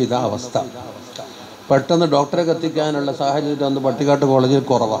വന്നപ്പോൾ ഇതാ അവസ്ഥ. പെട്ടെന്ന് ഡോക്ടറെ എത്തിക്കാനുള്ള സാഹചര്യം അന്ന് പട്ടിക്കാട്ട് കോളേജിൽ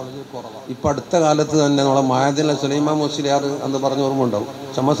കുറവാണ്. ഇപ്പം അടുത്ത കാലത്ത് തന്നെ നമ്മളെ മായദിലെ സുലൈമാൻ മുസ്ലിയാർ എന്ന് പറഞ്ഞ ഓർമ്മ ഉണ്ടാവും,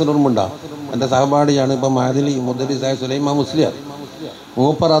 ഷമ്മാസിന് ഓർമ്മ ഉണ്ടാവും. എൻ്റെ സഹപാഠിയാണ് ഇപ്പം മായദിലി മുദ്ദരിസായ സുലൈമാൻ മുസ്ലിയാർ.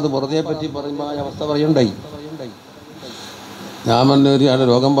 മൂപ്പർ അത് ബുർദയെ പറ്റി പറയുമ്പോൾ ആ അവസ്ഥ പറയുണ്ടായി. ഞാൻ പറഞ്ഞൊരു ആടെ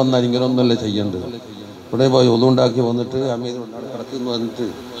രോഗം വന്നാൽ ഇങ്ങനെ ഒന്നുമല്ല ചെയ്യേണ്ടത്. ഇവിടെ പോയി ഒന്നുണ്ടാക്കി വന്നിട്ട് അമീത് കിടക്കുന്നു വന്നിട്ട്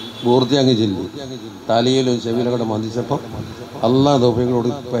ബുർദ അങ്ങ് ചെല്ലി തലയിലും ചെവിയിലൊക്കെ മന്ദിച്ചപ്പോൾ അള്ളാഹ് തൗഫീഖോട്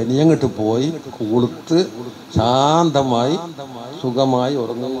പനിയങ്ങിട്ട് പോയി കൊടുത്ത് ശാന്തമായി സുഖമായി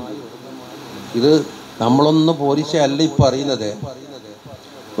ഉറങ്ങുന്നു. ഇത് നമ്മളൊന്ന് പോലീസല്ല ഇപ്പം അറിയുന്നത്.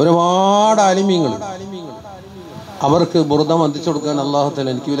 ഒരുപാട് ആലിമീങ്ങൾ അവർക്ക് ബുർദ മന്ദിച്ചു കൊടുക്കാൻ അള്ളാഹുത്തല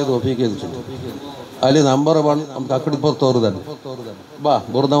എനിക്ക് വലിയ തൗഫീഖ് ചെയ്തിട്ടുണ്ട്. അതിൽ നമ്പർ 1 കക്കടിപ്പുറത്തോറ് തന്നെ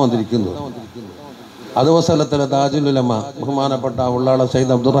ബുർദ വന്നിരിക്കുന്നു. അതുപോലെ സ്ഥലത്തിലെ താജുലുലമ ബഹുമാനപ്പെട്ട ഉള്ളാള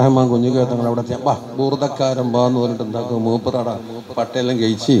സയ്യിദ് അബ്ദുറഹ്മാൻ കുഞ്ഞുകേ തങ്ങൾ അവിടെ ബുർദക്കാരൻ എന്ന് പറഞ്ഞിട്ട് എന്താക്കും, മൂപ്പറട പട്ടയെല്ലാം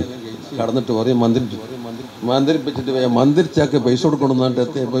കഴിച്ച് കടന്നിട്ട് പറയും മന്ത്രിപ്പിച്ചിട്ട് മന്ത്രിച്ചാക്കി പൈസ കൊടുക്കണമെന്നിട്ട്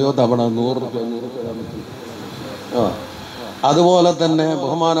എത്തിയപ്പോയോ തവണ 100 രൂപ. അതുപോലെ തന്നെ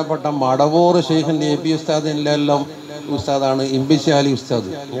ബഹുമാനപ്പെട്ട മടവൂർ ഷെയ്ഖിൻ്റെ AP ഉസ്താദിൻ്റെ എല്ലാം ഉസ്താദാണ് ഇംബിശാലി ഉസ്താദ്.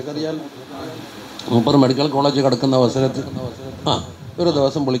 എനിക്കറിയാം, മൂപ്പർ മെഡിക്കൽ കോളേജ് കിടക്കുന്ന അവസരത്തിൽ ഒരു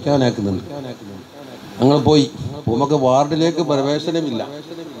ദിവസം വിളിക്കാനാക്കുന്നുണ്ട്. ഞങ്ങൾ പോയി. നമുക്ക് വാർഡിലേക്ക് പ്രവേശനമില്ല.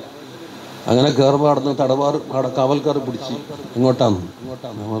 അങ്ങനെ കയറുമ്പോൾ നടന്ന് തടവാർ കാവൽക്കാർ പിടിച്ച് ഇങ്ങോട്ടാന്ന്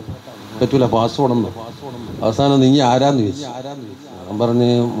പറ്റൂല, പാസ്പോർട്ട് ഒന്നും. അവസാനം നീ ആരാന്ന് ചോദിച്ചു. ഞാൻ പറഞ്ഞ്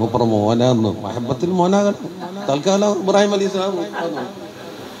മൂപ്പറ മോനാന്ന്, മഹബത്തിൽ മോനാകാൻ തൽക്കാലം ഇബ്രാഹിം അലി ഇസ്ലാം.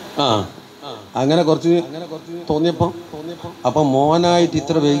 അങ്ങനെ കുറച്ച് തോന്നിയപ്പം അപ്പം മോനായിട്ട്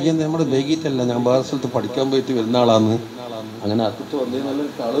ഇത്ര വൈകിയെന്ന് നമ്മൾ വൈകിട്ടല്ല, ഞാൻ വേറെ സ്ഥലത്ത് പഠിക്കാൻ പോയിട്ട് വരുന്ന ആളാന്ന്. അങ്ങനെ അത്തിട്ട് വന്നേ നല്ല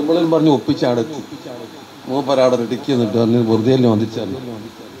കളുമ്പളും പറഞ്ഞ് ഒപ്പിച്ചാടെത്തി. മൂപ്പരാടെ റെഡിക്ക് എന്നിട്ട് പറഞ്ഞ് വെറുതെ മന്ത്രിച്ചാൽ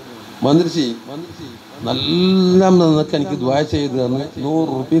മന്ത്രിച്ച് നല്ല നിന്നൊക്കെ എനിക്ക് ദ്വാ ചെയ്ത് തന്ന്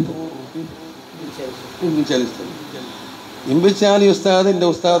 100 രൂപ. ഇംബിച്ചാലി ഉസ്താദിൻ്റെ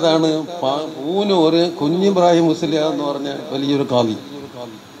ഉസ്താദാണ് പൂനൂർ കുഞ്ഞിബ്രാഹിം മുസ്ലിയാർ എന്ന് പറഞ്ഞ വലിയൊരു കാവി,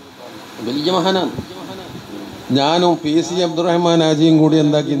 വലിയ മഹാനാണ്. ഞാനും PC അബ്ദുറഹ്മാൻ ആജിയും കൂടി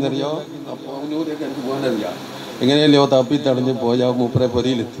എന്താക്കിയെന്നറിയോ, പൂനൂരൊക്കെ എനിക്ക് പോകാനറിയാം, എങ്ങനെയല്ലോ തപ്പി തടഞ്ഞ് പോയാ മൂപ്പരെ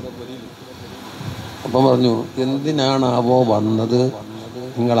പൊരിയിലെത്തി. അപ്പം പറഞ്ഞു, എന്തിനാണാവോ വന്നത്,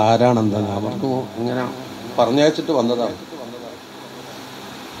 നിങ്ങൾ ആരാണെന്താ? ഞാൻ പറഞ്ഞു, ഇങ്ങനെ പറഞ്ഞയച്ചിട്ട് വന്നതാണ്.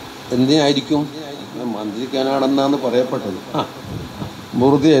 എന്തിനായിരിക്കും? മന്ത്രിക്കാനാണെന്നാണ് പറയപ്പെട്ടത്.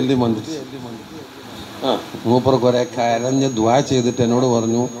 ബുർദയല്ലേ മന്ത്രി. മൂപ്പർ കുറെ കരഞ്ഞ് ദുആ ചെയ്തിട്ട് എന്നോട്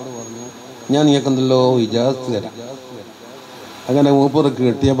പറഞ്ഞു, ഞാൻ നിങ്ങൾക്കെന്തല്ലോ ഇജാസത്ത് തരാം. അങ്ങനെ മൂപ്പർക്ക്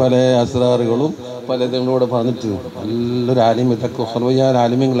കിട്ടിയ പല അസ്റാറുകളും പലതിലൂടെ പറഞ്ഞിട്ട് നല്ലൊരു ആലിം, ഇതൊക്കെ സർവ്വയാൽ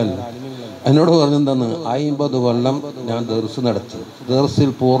ആലിമ്യങ്ങളല്ല. എന്നോട് പറഞ്ഞെന്താണ്, 50 കൊല്ലം ഞാൻ ദർസ് നടത്തി. ദർസിൽ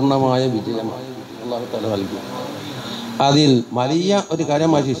പൂർണ്ണമായ വിജയമാണ് അല്ലാഹു തആല നൽകി. അതിൽ വലിയ ഒരു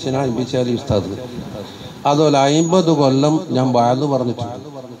കാര്യമായ ശിഷ്യനാണ് ഇമ്പിച്ചാലി ഉസ്താദ്. അതുപോലെ 50 കൊല്ലം ഞാൻ വഅദ് പറഞ്ഞിട്ടുണ്ട്.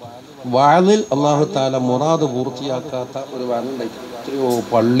 വഅദിൽ അല്ലാഹു തആല മുറാദ് പൂർത്തിയാക്കാത്ത ഒരു വഅദുണ്ടായി. എത്രയോ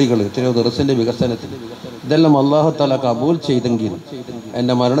പള്ളികൾ, എത്രയോ ദർസിൻ്റെ വികസനത്തിൽ ഇതെല്ലാം അല്ലാഹു തആല കബൂൽ ചെയ്തെങ്കിൽ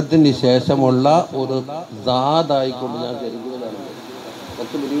എൻ്റെ മരണത്തിന് ശേഷമുള്ള ഒരു ദാദായിക്കൊണ്ട് ഞാൻ കരുതുന്നതാണ്.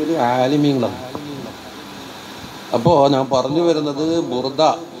 അതൊക്കെ വലിയ വലിയ ആലിമീങ്ങളാണ്. അപ്പോൾ ഞാൻ പറഞ്ഞു വരുന്നത് ബുർദ.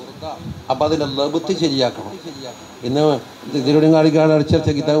 അപ്പം അതിൻ്റെ ലബ്ത്ത് ശരിയാക്കണം. ഇന്ന് തിരുവനങ്ങാടിക്കാട് അടിച്ച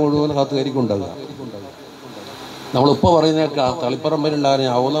കിതാബ് മുഴുവൻ കാത്തുകാരിക്കുണ്ടാവുക. നമ്മളിപ്പോൾ പറയുന്ന തളിപ്പറമ്പിലുണ്ടായ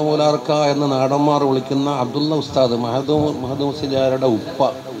ഔലമൂലാർക്ക എന്ന നാടന്മാർ വിളിക്കുന്ന അബ്ദുള്ള ഉസ്താദ് മഹദൂസിലാരുടെ ഉപ്പ,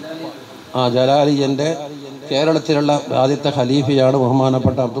 ജലാലിയൻ്റെ കേരളത്തിലുള്ള ആദ്യത്തെ ഖലീഫയാണ്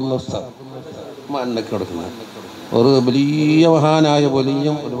ബഹുമാനപ്പെട്ട അബ്ദുള്ള ഉസ്താദ്. മണ്ണൊക്കെ കൊടുക്കുന്നത് ഒരു വലിയ മഹാനായ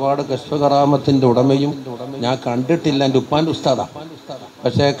വലിയും ഒരുപാട് കശ്ഫകറാമത്തിൻ്റെ ഉടമയും ഞാൻ കണ്ടിട്ടില്ല. എൻ്റെ ഉപ്പാൻ്റെ ഉസ്താദാണ്.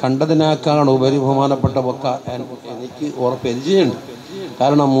 പക്ഷേ കണ്ടതിനേക്കാൾ ഉപരി ബഹുമാനപ്പെട്ട പൊക്ക എനിക്ക് പരിചയമുണ്ട്.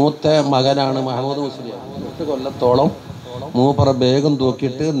 കാരണം മൂത്ത മകനാണ് മഹമ്മദ് മുസ്ലിം. 8 കൊല്ലത്തോളം മൂപ്പറ ബേഗം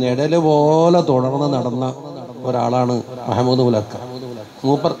തൂക്കിയിട്ട് നിഴല് പോലെ തുടർന്ന് നടന്ന ഒരാളാണ് മഹമ്മദ് മുലക്ക.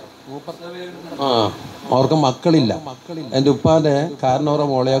 മൂപ്പർ അവർക്ക് മക്കളില്ല. എൻ്റെ ഉപ്പാൻ്റെ കാരണവരെ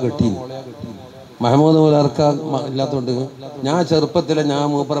മോളയാ കിട്ടി. മഹമ്മദ് മുലക്ക ഇല്ലാത്തതുകൊണ്ട് ഞാൻ ചെറുപ്പത്തിൽ ഞാൻ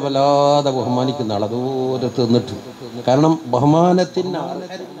മൂപ്പറെ വല്ലാതെ ബഹുമാനിക്കുന്ന ആൾ. അതുപോലെ തിന്നിട്ട്. കാരണം ബഹുമാനത്തിന്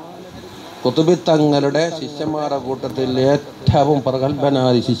കുത്തുബി തങ്ങളുടെ ശിഷ്യന്മാരുടെ കൂട്ടത്തിൽ ഏറ്റവും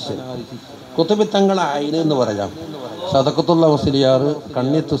പ്രഗത്ഭനായ ശിഷ്യൻ കുത്തുബി തങ്ങളെ അയിന് എന്ന് പറയാം. സദഖത്തുള്ള മുസ്ലിയാർ,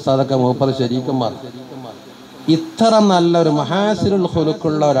 കണ്ണിത്ത് സദക്ക മൂപ്പർ ശരീക്കന്മാർ. ഇത്ര നല്ലൊരു മഹാസിനുൽ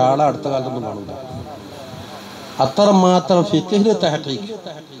ഖുലുഖുള്ള ഒരാളെ അടുത്ത കാലത്തൊന്നും കാണില്ല. അത്ര മാത്രം ഫിഖ്ഹിൽ തഹഖീഖ്.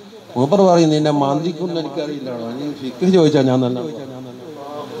 മൂപ്പർ പറയും, നിന്നെ മന്ത്രിക്കൊന്നും എനിക്കറിയില്ലാണോ, നീ ഫിഖ് ചോദിച്ചാൽ ഞാൻ നല്ല.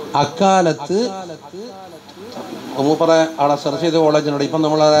 അക്കാലത്ത് മൂപ്പറെ അവിടെ സർസീദ് കോളേജിനോട് ഇപ്പം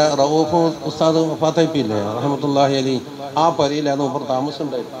നമ്മളെ റഊഫ് ഉസ്താദ് ഫാത്തൈപ്പില്ലേ റഹ്മത്തുള്ളാഹി അലി, ആ പരിയിലാണ് മൂപ്പർ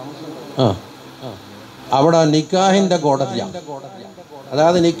താമസമുണ്ടായിരുന്നു. അവിടെ നിക്കാഹിൻ്റെ കോടതിയാണ്.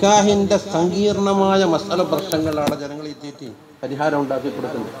 അതായത് നിക്കാഹിൻ്റെ സങ്കീർണമായ മസല പ്രശ്നങ്ങളാണ് ജനങ്ങൾ എത്തിയിട്ട് പരിഹാരം ഉണ്ടാക്കി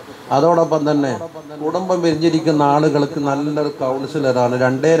കൊടുക്കുന്നത്. അതോടൊപ്പം തന്നെ കുടുംബം വ്യഞ്ചരിക്കുന്ന ആളുകൾക്ക് നല്ലൊരു കൗൺസിലറാണ്.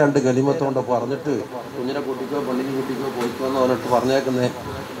 2 കലിമത്തോണ്ട് പറഞ്ഞിട്ട് കുഞ്ഞിനെ കൂട്ടിക്കോ പെണ്ണിനെ കൂട്ടിക്കോ പോയിക്കോ എന്ന് പറഞ്ഞിട്ട് പറഞ്ഞേക്കുന്നത്.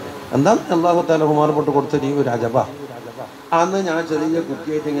 എന്താ അല്ലാഹു തആല ബഹുമാനപ്പെട്ട് കൊടുത്ത ഒരു അജബ. അന്ന് ഞാൻ ചെറിയ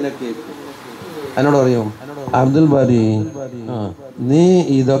കുട്ടിയായിട്ട് ഇങ്ങനെ കേൾക്കും. എന്നോട് പറയും, അബ്ദുൽ ബാരി, നീ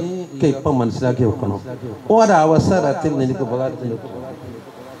ഇതൊക്കെ ഇപ്പം മനസ്സിലാക്കി വെക്കണം, ഒരവസരത്തിൽ നിനക്ക് ഉപകാരത്തിന്.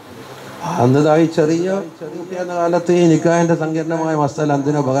 അന്നതായി ചെറിയ കുട്ടിയെന്ന കാലത്ത് ഈ നിക്കാഹിന്റെ സങ്കീർണമായ മസാല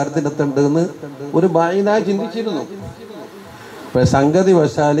എന്തിനു ഉപകാരത്തിനെത്തുണ്ടെന്ന് ഒരു ബായിനായി ചിന്തിച്ചിരുന്നു. ഇപ്പൊ സംഗതി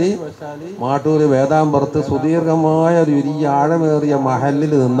വശാലി മാട്ടൂര് വേദാമ്പുറത്ത് സുദീർഘമായ ഒരു വലിയ ആഴമേറിയ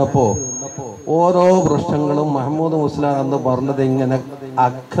മഹലിൽ നിന്നപ്പോ ഓരോ പ്രശ്നങ്ങളും മഹമ്മൂദ് മുസ്ലാം എന്ന് പറഞ്ഞത് ഇങ്ങനെ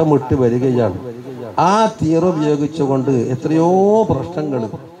അക്കമിട്ട് വരികയാണ്. ആ തീർ ഉപയോഗിച്ചുകൊണ്ട് എത്രയോ പ്രശ്നങ്ങൾ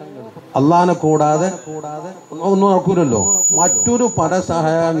അള്ളാനെ കൂടാതെ ഒന്നും നടക്കൂലല്ലോ, മറ്റൊരു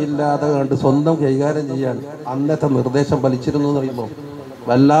പരസഹായമില്ലാതെ കണ്ട് സ്വന്തം കൈകാര്യം ചെയ്യാൻ അന്നത്തെ നിർദ്ദേശം ഫലിച്ചിരുന്നു എന്ന് പറയുമ്പോൾ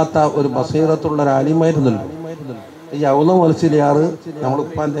വല്ലാത്ത ഒരു ബസീറത്തുള്ള ഒരു ആലിമായിരുന്നല്ലോ ഈ ഔല മത്സരിയാറ്. നമ്മൾ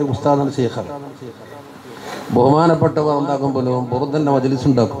ഉപ്പാൻ്റെ ഉസ്താദാണ് ശേഖർ. ബഹുമാനപ്പെട്ടവർ ഉണ്ടാക്കുമ്പോഴും ബുർദന്റെ മജ്‌ലിസ്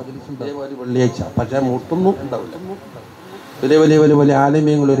ഉണ്ടാക്കും വെള്ളിയാഴ്ച. പക്ഷേ മുട്ടൊന്നും ഉണ്ടാവില്ല. വലിയ വലിയ വലിയ വലിയ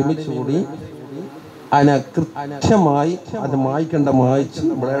ആലിമ്യങ്ങൾ ഒരുമിച്ച് കൂടി അതിനെ കൃത്യമായി അത് മായ്ക്കേണ്ട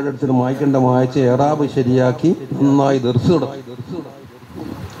ഇവിടെ അടുത്ത് മായ്ക്കേണ്ട ഏറാബ് ശരിയാക്കി നന്നായി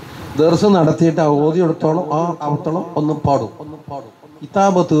ദർസ് നടത്തിയിട്ട് ആ ഓതി എടുത്തോളം ആ അവത്തോളം ഒന്ന് പാടും.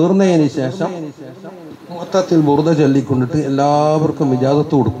 കിതാബ് തീർന്നതിന് ശേഷം മൊത്തത്തിൽ ബുർദ ചൊല്ലിക്കൊണ്ടിട്ട് എല്ലാവർക്കും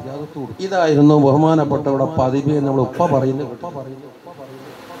ഇജാസത്ത് കൊടുക്കും. ഇതായിരുന്നു ബഹുമാനപ്പെട്ടവിടെ പതിവ് നമ്മൾ ഉപ്പ പറയുന്നത്.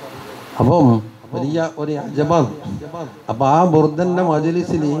 അപ്പം വലിയ ഒരു അജബാണ്. അപ്പൊ ആ ബുർദന്റെ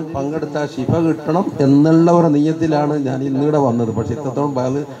മജ്‌ലിസിൽ പങ്കെടുത്ത ശിഫ കിട്ടണം എന്നുള്ള ഒരു നിയ്യത്തിലാണ് ഞാൻ ഇന്നിവിടെ വന്നത്. പക്ഷെ ഇത്രത്തോളം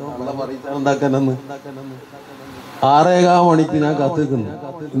ഉണ്ടാക്കാനെന്ന് 6:15 മണിക്ക് ഞാൻ കാത്തിരിക്കുന്നു.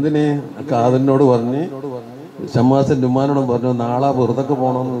 എന്തിന്? കാതലിനോട് പറഞ്ഞ് ഷമ്മാസിന്റെ ഉമ്മാനോടും പറഞ്ഞു, നാളെ ബുർദക്ക്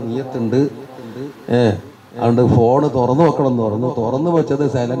പോകണമെന്ന് നിയ്യത്തുണ്ട്, അതുകൊണ്ട് ഫോണ് തുറന്നു വെക്കണം എന്ന് പറഞ്ഞു. തുറന്നു വെച്ചത്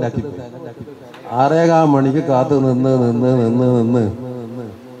സൈലന്റ് ആക്കി. 6:15 മണിക്ക് കാത്ത് നിന്ന്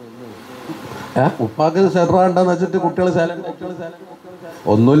ഉപ്പാക്ക് സെറാണ്ടെന്ന് വെച്ചിട്ട് കുട്ടികൾ സൈലന്റ്.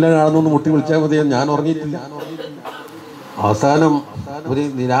 ഒന്നുമില്ല, കാണുന്നൊന്ന് മുട്ടി വിളിച്ചാൽ മതി, ഞാൻ ഉറങ്ങിയിട്ടില്ല. അവസാനം ഒരു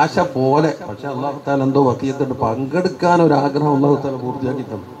നിരാശ പോലെ. പക്ഷെ അള്ളാഹു താല എന്തോ വക്കീയത്തിട്ട് പങ്കെടുക്കാൻ ഒരു ആഗ്രഹം അള്ളാഹു താല പൂർത്തിയാക്കി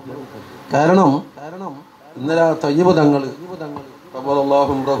തന്നു. കാരണം ഇന്നലെ തയ്യിബ് തങ്ങൾ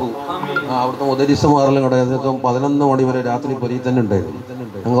അവിടുത്തെ മുദരിസമാരെല്ലാം കൂടെ ഏകദേശം 11 മണി വരെ രാത്രി പൊരിയിൽ തന്നെ ഉണ്ടായിരുന്നു.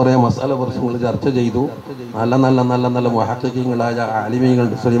 ഞങ്ങൾ കുറേ മസാല പ്രശ്നങ്ങൾ ചർച്ച ചെയ്തു. നല്ല നല്ല നല്ല നല്ല മുഹഖഖീങ്ങളായ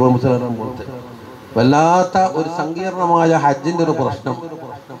ആലിമീങ്ങളുണ്ട്. സുലൈമാൻ മുസ്ലിയാർ പോലത്തെ വല്ലാത്ത ഒരു സങ്കീർണമായ ഹജ്ജിന്റെ ഒരു പ്രശ്നം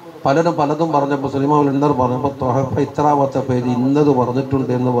പലരും പലതും പറഞ്ഞപ്പോൾ സുലൈമാൻ ഇന്നർ പറഞ്ഞപ്പോൾ തൊഹഫ ഇത്രാമത്തെ പേര് ഇന്നത്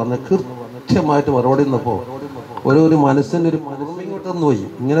പറഞ്ഞിട്ടുണ്ട് എന്ന് പറഞ്ഞ് കൃത്യമായിട്ട് മറുപടി നിന്നപ്പോൾ ഒരു മനസ്സിൻ്റെ ഒരു ഇങ്ങോട്ടൊന്നു പോയി.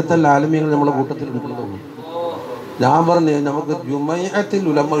 ഇങ്ങനത്തെ ആലിമീങ്ങൾ നമ്മളെ കൂട്ടത്തിൽ ഉണ്ടെന്ന് തോന്നി. ഞാൻ പറഞ്ഞു നമുക്ക് ജുമഅത്തുൽ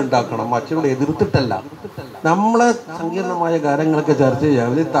ഉലമ ഉണ്ടാക്കണം, മറ്റുള്ള എതിർത്തിട്ടല്ല. നമ്മളെ സങ്കീർണമായ കാര്യങ്ങളൊക്കെ ചർച്ച ചെയ്യാം.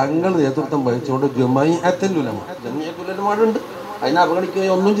 അതിൽ തങ്ങൾ നേതൃത്വം വഹിച്ചുകൊണ്ട് ജുമഅത്തുൽ ഉലമ ഉണ്ട്, അതിനെ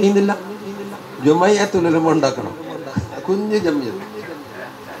അവഗണിക്കുകയോ ഒന്നും ചെയ്യുന്നില്ല. ജുമഅത്തുൽ ഉലമ ഉണ്ടാക്കണം, കുഞ്ഞു ജമിയത്ത്.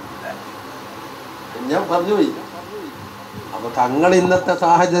 ഞാൻ പറഞ്ഞു പോയി. അപ്പൊ തങ്ങൾ ഇന്നത്തെ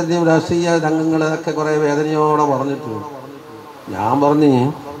സാഹചര്യം രാഷ്ട്രീയ രംഗങ്ങളൊക്കെ കുറെ വേദനയോടെ പറഞ്ഞിട്ടുണ്ട്. ഞാൻ പറഞ്ഞു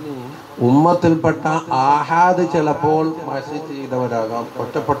ഉമ്മത്തിൽപ്പെട്ട ആഹാദ് ചിലപ്പോൾ മസ്ജിദ് ചെയ്തവരാകാം,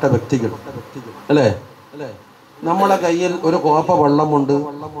 ഒറ്റപ്പെട്ട വ്യക്തികൾ അല്ലേ. നമ്മളെ കയ്യിൽ ഒരു കോപ്പ വെള്ളമുണ്ട്,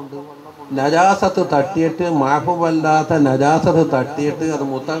 നജാസത്ത് തട്ടിയിട്ട് മാഫുവല്ലാത്ത നജാസത്ത് തട്ടിയിട്ട് അത്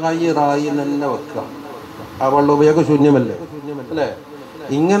മുത്തകയ്യിറായി തന്നെ വെക്കാം. ആ വെള്ളം ഉപയോഗശൂന്യമല്ലേ അല്ലേ.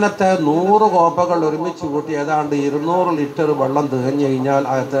 ഇങ്ങനത്തെ 100 കോപ്പകൾ ഒരുമിച്ച് കൂട്ടി ഏതാണ്ട് 200 ലിറ്റർ വെള്ളം തികഞ്ഞു കഴിഞ്ഞാൽ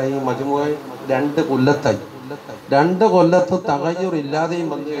ഈ മജ്മുഅ 2 കൊല്ലത്തായി. 2 കൊല്ലത്ത് തകയ്യുറില്ലാതെയും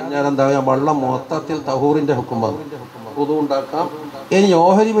വന്നു കഴിഞ്ഞാൽ എന്താ വെള്ളം മൊത്തത്തിൽ തഹൂറിന്റെ ഹുക്കുമാണ്. ഉദു ഉണ്ടാക്കാം. ഇനി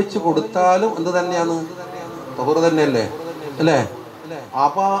ഓഹരി വെച്ച് കൊടുത്താലും എന്ത് തന്നെയാണ്, തഹൂർ തന്നെയല്ലേ അല്ലേ.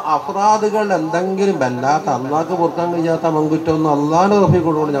 അപ്പൊ അഫ്രാദുകൾ എന്തെങ്കിലും വല്ലാത്ത അള്ളാഹ്ക്ക് പൊറുക്കാൻ കഴിയാത്ത മങ്കുറ്റൊന്നും അള്ളാഹിന്റെ റഫീഖ്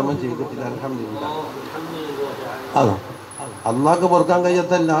കൊണ്ടുകൊണ്ട് നമ്മൾ ചെയ്തിട്ടില്ല. അൽഹംദുലില്ലാഹ്. അതാ അള്ളാഹ്ക്ക് പൊറുക്കാൻ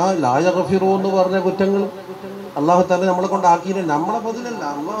കഴിയാത്തല്ല ലാ യഗ്ഫിറു എന്ന് പറഞ്ഞ കുറ്റങ്ങൾ അള്ളാഹു തആല നമ്മളെ കൊണ്ടാക്കിയില്ല. നമ്മളെ ബദലല്ല,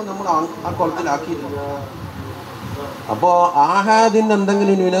 അള്ളാഹു നമ്മൾ ആ കുളത്തിലാക്കിയില്ല. അപ്പോ ആഹാദിന്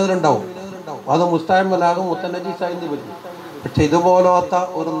എന്തെങ്കിലും ന്യൂനതലുണ്ടാവും, അത് മുസ്താഹിമലാകും, മുത്തനജീസായിന്ന് പറ്റും. പക്ഷെ ഇതുപോലത്തെ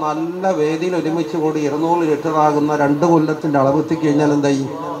ഒരു നല്ല വേദിയിൽ ഒരുമിച്ച് കൂടി 200 ലിറ്റർ ആകുന്ന 2 കൊല്ലത്തിന്റെ അളവെത്തി കഴിഞ്ഞാൽ എന്തായി,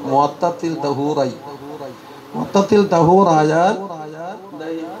 മൊത്തത്തിൽ തഹൂറായി. മൊത്തത്തിൽ തഹൂറായാൽ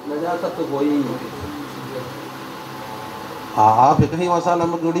നജാസത്ത് പോയി. ആ ഫിഖ്ഹി മസാല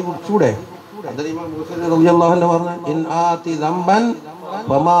നമുക്ക് ഇടി പിടിച്ചൂടെ.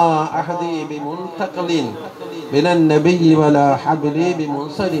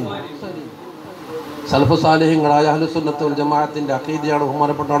 സലഫ് സാലിഹ്യങ്ങളായ അഹ്ലുസുന്നത്ത് വൽ ജമാഅത്തിന്റെ അഖീദയാണ്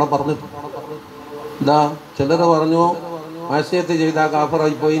ബഹുമാനപ്പെട്ട പറഞ്ഞത്. എന്താ ചിലർ പറഞ്ഞു മാസിയത്ത് ചെയ്താൽ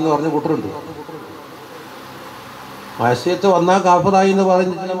കാഫറായി പോയി എന്ന് പറഞ്ഞ കൂട്ടരുണ്ട്. മാസിയത്ത് വന്നാൽ കാഫറായി എന്ന്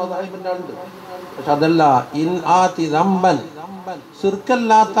പറഞ്ഞ ചില മദാഹിബിന്റെ ആളുണ്ട്. പക്ഷെ അതല്ല, ഇൻ ആതി ദംബൻ,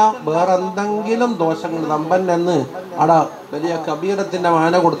 ശിർക്കല്ലാത്ത വേറെന്തെങ്കിലും ദോഷങ്ങൾ ദമ്പൻ എന്ന് അവിടെ വലിയ കബീറത്തിന്റെ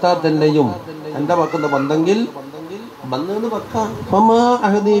മാന കൊടുത്താൽ തന്നെയും എൻ്റെ പക്കുന്ന ബന്ധെങ്കിൽ ബന്ധെന്ന് വെക്കാം.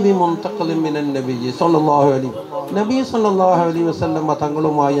 നബി സല്ലല്ലാഹു അലൈഹി വസല്ലം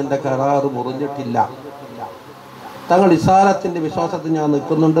തങ്ങളുമായി എൻ്റെ കരാറ് മുറിഞ്ഞിട്ടില്ല. തങ്ങൾ ഇസാലത്തിന്റെ വിശ്വാസത്തിൽ ഞാൻ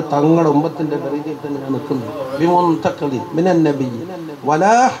നിൽക്കുന്നുണ്ട്, തങ്ങളുടെ ഉമ്മത്തിന്റെ പരിചയത്തിൽ ഞാൻ നിൽക്കുന്നു.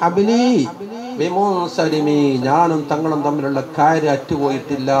 ഞാനും തങ്ങളും തമ്മിലുള്ള കാര്യം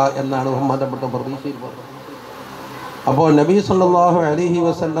അറ്റുപോയിട്ടില്ല എന്നാണ് ബഹുമാനപ്പെട്ട പ്രതീക്ഷയിൽ പറഞ്ഞത്. അപ്പോൾ നബി സല്ലല്ലാഹു അലൈഹി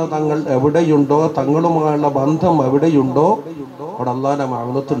വസല്ലം തങ്ങൾ എവിടെയുണ്ടോ, തങ്ങളുമായുള്ള ബന്ധം എവിടെയുണ്ടോ അവിടെ അല്ലാഹുവിന്റെ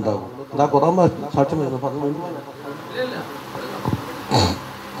മഅ്ലത്തുണ്ടാകും. അതാ ഖുർആൻ സാക്ഷ്യം പറഞ്ഞു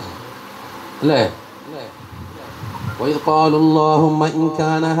അല്ലേ. وإذ قالوا اللهم إن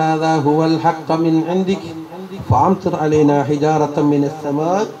كان هذا هو الحق من عندك فأمطر علينا حجارة من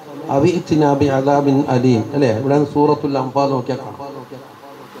السماء أو ائتنا بعذاب أليم അല്ലേ. ഇവിടെ സൂറത്തുൽ അൻഫാൽ നോക്കിയാൽ കാണാം.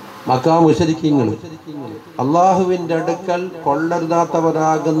 മക്കാ മുശ്രിക്കീങ്ങൾ അള്ളാഹുവിൻ്റെ അടുക്കൽ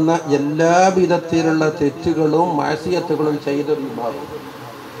കൊള്ളരുതാത്തവരാകുന്ന എല്ലാ വിധത്തിലുള്ള തെറ്റുകളും മാസിയത്തുകളും ചെയ്തൊരു വിഭാഗം,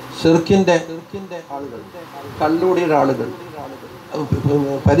 ഷിർക്കിന്റെ ആളുകൾ, കള്ളുടിയുടെ ആളുകൾ,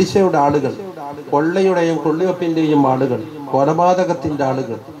 പലിശയുടെ ആളുകൾ, കൊള്ളയുടെയും കൊള്ളിവെപ്പിന്റെയും ആളുകൾ, കൊലപാതകത്തിന്റെ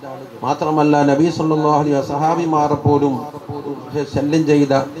ആളുകൾ, മാത്രമല്ല നബി സല്ലല്ലാഹു അലൈഹി വസല്ലം സഹാബിമാരെ പോലും ശല്യം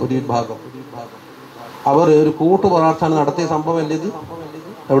ചെയ്ത ഒരു വിഭാഗം. അവർ ഒരു കൂട്ടുപ്രാർത്ഥന നടത്തിയ സംഭവമല്ലേ ഇത്.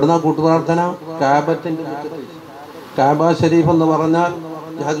 എവിടുന്ന കൂട്ടുപ്രാർത്ഥന? കാബത്തിന്റെ കാബ ഷരീഫ് എന്ന് പറഞ്ഞാൽ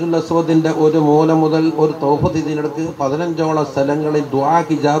ഹജറുൽ അസ്വദിന്റെ ഒരു മൂല മുതൽ ഒരു തൗഫത്ത് ഇതിനടുത്ത് 15ഓളം സ്ഥലങ്ങളിൽ ദുആ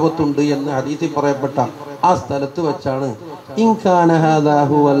ഇജാബത്തുണ്ട് എന്ന് ഹദീസിൽ പറയപ്പെട്ട ആ സ്ഥലത്ത് വെച്ചാണ്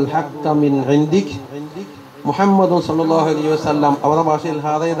മുഹമ്മദ് സല്ലല്ലാഹു അലൈഹി വസല്ലം അവരുടെ ഭാഷയിൽ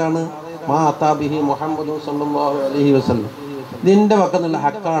ഹാദയാണ് മാ അതാബിഹി മുഹമ്മദ് സല്ലല്ലാഹു അലൈഹി വസല്ലം. നിന്റെ പക്കത്തുള്ള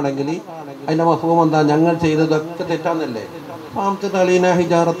ഹക്കാണെങ്കിൽ അതിന്റെ മഫ്ഹൂം എന്താ? ഞങ്ങൾ ചെയ്തതൊക്കെ തെറ്റാന്നല്ലേ.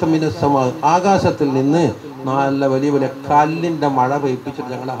 ആകാശത്തിൽ നിന്ന് നല്ല വലിയ വലിയ കല്ലിന്റെ മഴ പെയ്പ്പിച്ചിട്ട്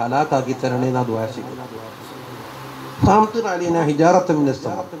ഞങ്ങളെ ഹലാക്കാക്കി തരണേന്നാ ദ്വാസിക്കുന്നത്.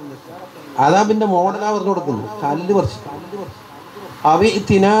 അദാബിന്റെ മോഡലാ പറഞ്ഞു കൊടുക്കുന്നു. കല്ല് പറിച്ചിട്ട്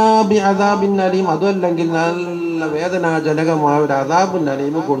അലീം, അതുമല്ലെങ്കിൽ നല്ല വേദനാജനകമായ ഒരു അദാബുൻ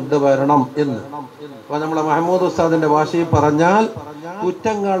അലീം കൊണ്ടുവരണം എന്ന്. അപ്പൊ നമ്മളെ മഹമ്മൂദ് ഉസ്താദിന്റെ ഭാഷയിൽ പറഞ്ഞാൽ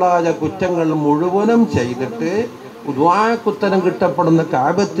കുറ്റങ്ങളായ കുറ്റങ്ങൾ മുഴുവനും ചെയ്തിട്ട് ദുആക്കുത്തരം കിട്ടപ്പെടുന്ന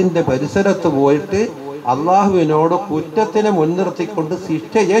കഅബത്തിന്റെ പരിസരത്ത് പോയിട്ട് അള്ളാഹുവിനോട് കുറ്റത്തിനെ മുൻനിർത്തിക്കൊണ്ട്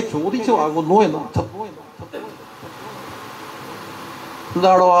ശിക്ഷയെ ചോദിച്ചു വാങ്ങുന്നു എന്നർത്ഥം.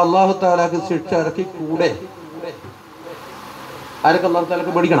 എന്താണോ അള്ളാഹു താലാക്ക് ശിക്ഷ ഇറക്കി കൂടെ? ആരൊക്കെ അള്ളാഹു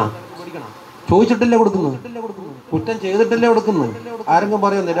താലാക്ക് പേടിക്കണം? ചോദിച്ചിട്ടല്ലേ കൊടുക്കുന്നു, കുറ്റം ചെയ്തിട്ടല്ലേ കൊടുക്കുന്നു. ആരെങ്കിലും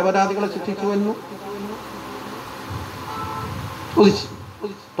പറയോ നിരപരാധികളെ ശിക്ഷിച്ചു എന്ന്? ചോദിച്ചു.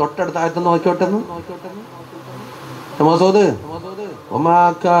 തൊട്ടടുത്ത ആയത്ത് നോക്കിയോട്ടെന്ന്. മസൂദ് വമാ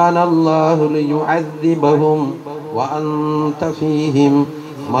കാന അല്ലാഹു ലിയുഅദ്ദിബഹും വഅൻത ഫീഹിം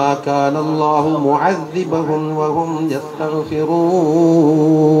മാ കാന അല്ലാഹു മുഅദ്ദിബഹും വഹും യസ്തഗ്ഫിറൂൻ.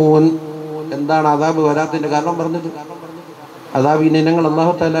 എന്താണ് അദാബ് വരാത്തതിന്റെ കാരണം പറഞ്ഞത്? അദാബ് ഇനങ്ങൾ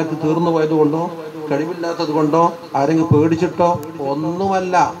അല്ലാഹു തആലാക്ക് തീർന്നു പോയത് കൊണ്ടോ കഴിവില്ലാത്തത് കൊണ്ടോ ആരെങ്കിലും പേടിച്ചിട്ടോ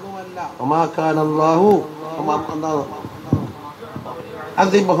ഒന്നുമല്ല. വമാ കാന അല്ലാഹു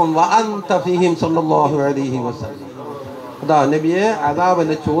അദ്ദിബഹും വഅൻത ഫീഹിം സല്ലല്ലാഹു അലൈഹി വസല്ലം. അതാ നബിയെ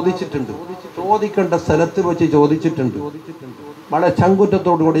അദാബിനെ ചോദിച്ചിട്ടുണ്ട്, ചോദിക്കേണ്ട സ്ഥലത്ത് വെച്ച് ചോദിച്ചിട്ടുണ്ട്. വളരെ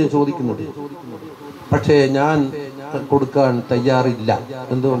ചങ്കുറ്റത്തോടു കൂടി ചോദിക്കുന്നത്. പക്ഷേ ഞാൻ കൊടുക്കാൻ തയ്യാറില്ല.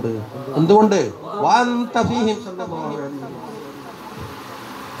 എന്തുകൊണ്ട്?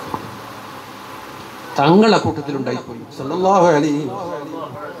 തങ്ങളെ കൂട്ടത്തിലുണ്ടായിപ്പോയി സല്ലല്ലാഹു അലൈഹി.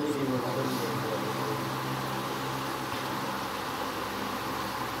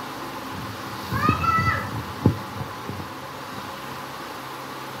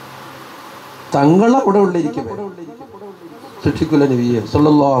 തങ്ങൾ അവിടെ ഉള്ളിരിക്കവേ ശിക്ഷിക്കുല നബിയെ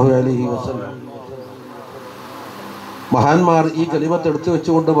സല്ലല്ലാഹു അലൈഹി വസല്ലം. മഹാന്മാർ ഈ കലിമത്ത് എടുത്തു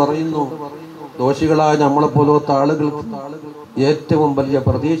വെച്ചുകൊണ്ട് പറയുന്നു, ദോഷികളായ നമ്മളെപ്പോലത്തെ ആളുകൾക്ക് ഏറ്റവും വലിയ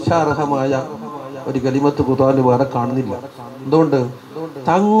പ്രതീക്ഷാർഹമായ ഒരു കലിമത്ത് ഖുർആനിൽ വേറെ കാണുന്നില്ല. എന്തുകൊണ്ട്?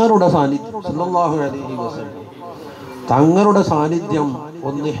 തങ്ങളുടെ സാന്നിധ്യം സല്ലല്ലാഹു അലൈഹി വസല്ലം. തങ്ങളുടെ സാന്നിധ്യം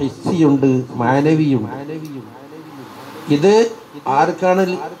ഒന്ന് ഹിസ്സിയുണ്ട്, മാനവിയുണ്ട്. ഇത് ആർക്കാണ്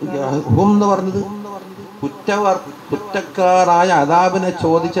ഹും എന്ന് പറഞ്ഞത്? കുറ്റക്കാരായ അദാബിനെ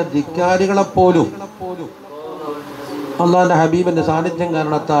ചോദിച്ച ധിക്കാരികളെ പോലും അള്ളാന്റെ ഹബീബിന്റെ സാന്നിധ്യം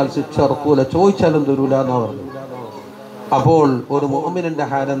കാരണത്താൽ ശിക്ഷ ഇറക്കൂല, ചോദിച്ചാലും തരൂല എന്നാ പറഞ്ഞു. അപ്പോൾ ഒരു മുഅ്മിനിന്റെ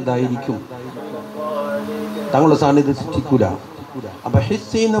ഹാലെന്തായിരിക്കും? തങ്ങളുടെ സാന്നിധ്യം ശിക്ഷിക്കൂല. അപ്പൊ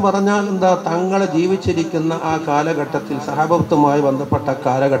ഹിസ്സി എന്ന് പറഞ്ഞാൽ എന്താ? തങ്ങളെ ജീവിച്ചിരിക്കുന്ന ആ കാലഘട്ടത്തിൽ സഹാബത്തുമായി ബന്ധപ്പെട്ട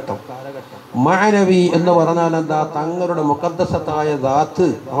കാലഘട്ടം. മാനവി എന്ന് പറഞ്ഞാൽ എന്താ? തങ്ങളുടെ മുഖദ്ദസത്തായ ദാത്ത്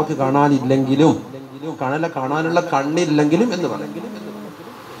നമുക്ക് കാണാനില്ലെങ്കിലും, കാണാനുള്ള കണ്ണില്ലെങ്കിലും എന്ന് പറയും.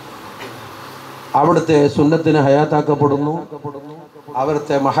 അവിടുത്തെ സുന്നത്തിന് ഹയാത്താക്കപ്പെടുന്നു,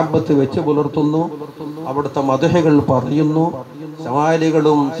 അവിടുത്തെ മഹബത്ത് വെച്ച് പുലർത്തുന്നു, അവിടുത്തെ മദ്ഹുകൾ പറയുന്നു,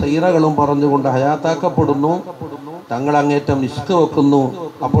 ശമാലികളും സൈറകളും പറഞ്ഞുകൊണ്ട് ഹയാത്താക്കപ്പെടുന്നു, തങ്ങളങ്ങേറ്റം ഇഷ്ക് വെക്കുന്നു.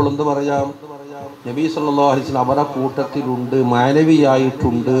 അപ്പോൾ എന്ത് പറയാം? നബി സല്ലല്ലാഹു അലൈഹി വസല്ലം അവരുടെ കൂട്ടത്തിലുണ്ട്,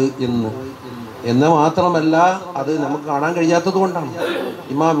 മാനവിയായിട്ടുണ്ട് എന്ന് മാത്രമല്ല, അത് നമുക്ക് കാണാൻ കഴിയാത്തത് കൊണ്ടാണ്.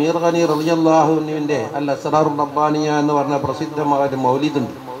 ഇമാം മീർഖാനി റളിയല്ലാഹു അൻഹുവിന്റെ അൽ അസ്റാറുർ റബ്ബാനിയ എന്ന് പറഞ്ഞ പ്രസിദ്ധമായ ഒരു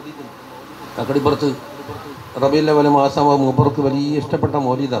മൗലിദുണ്ട്. കക്കടിപ്പുറത്ത് റബീഉൽ അവ്വൽ മാസം മൂപ്പർക്ക് വലിയ ഇഷ്ടപ്പെട്ട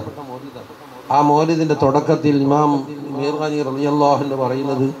മൗലിദാണ്. ആ മൗലിദിന്റെ തുടക്കത്തിൽ ഇമാം മീർഖാനി റളിയല്ലാഹു അൻഹു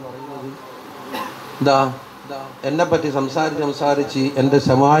പറയുന്നത് എന്താ? എന്നെ പറ്റി സംസാരിച്ച് എൻ്റെ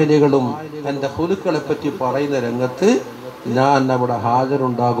ശമായിലുകളും എൻ്റെ ഹുലുക്കളെ പറ്റി പറയുന്ന രംഗത്ത് ഞാൻ അവിടെ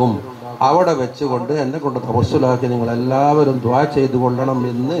ഹാജരുണ്ടാകും. അവിടെ വെച്ചുകൊണ്ട് എന്നെ കൊണ്ട് തവസ്സുലാക്കി നിങ്ങൾ എല്ലാവരും ദുആ ചെയ്തു കൊള്ളണം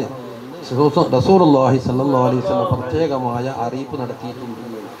എന്ന് റസൂലുള്ളാഹി സ്വല്ലല്ലാഹു അലൈഹി വസല്ലം പ്രത്യേകമായ അറിയിപ്പ് നടത്തിയിട്ടുണ്ട്.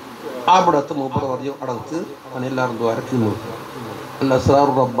 അവിടത്തെ മൂപ്പർ പറഞ്ഞു, അടത്ത് എല്ലാവരും ദ്വാരക്കുന്നു. അൽ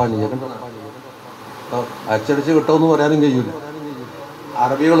അസ്റാറുർ റബ്ബാനിയ അച്ചടിച്ച് കിട്ടുമെന്ന് പറയാനും കഴിയൂല.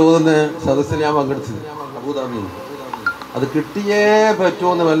 അറബികൾ ഓതുന്ന സദസ്സിൽ ഞാൻ പങ്കെടുത്തത് അബൂദാബിയിൽ. അത് കിട്ടിയേ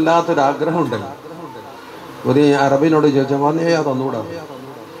പറ്റുമെന്ന് വല്ലാത്തൊരാഗ്രഹം ഉണ്ടല്ലോ. ഒരു അറബിനോട് ചോദിച്ചാൽ പറഞ്ഞേ തന്നൂടാ.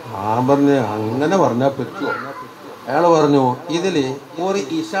 ഞാൻ പറഞ്ഞു അങ്ങനെ പറഞ്ഞാൽ പറ്റുമോ? അയാൾ പറഞ്ഞു ഇതില് ഒരു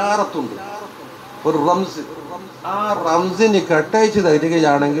ഇശാറത്തുണ്ട്, ഒരു റംസ്. ആ റംസിന് കട്ടയച്ച്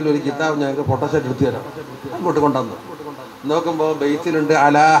തരികയാണെങ്കിൽ ഒരു കിതാബ് ഞങ്ങൾക്ക് ഫോട്ടോഷോട്ട് എടുത്തു തരാം. അങ്ങോട്ട് കൊണ്ടുവന്നു നോക്കുമ്പോൾ ബെയ്ത്തിലുണ്ട്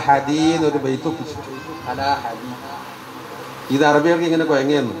അലാ ഹദീന്ന് ഒരു ബെയ്ത്ത് ഒപ്പിച്ചിട്ട് അലാ ഹദീ. ഇത് അറബികൾക്ക് ഇങ്ങനെ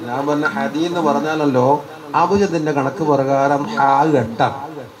കൊയങ്ങിയെന്നു. ഞാൻ പറഞ്ഞ ഹദീ എന്ന് പറഞ്ഞാലല്ലോ അബുജദിന്റെ കണക്ക് പ്രകാരം ഹാ 8,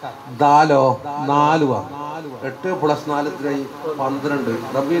 ദാലോ 4, 8 + 4 12.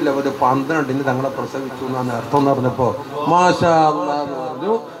 റബീഉൽ അവ്വൽ 12 തങ്ങളെ പ്രസവിച്ചു എന്നാണ് അർത്ഥം എന്ന് പറഞ്ഞപ്പോ മാഷാ അല്ലാഹ്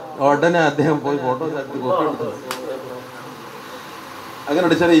പറഞ്ഞു. ഉടനെ അദ്ദേഹം പോയി ഫോട്ടോ എടുത്തു. അങ്ങനെ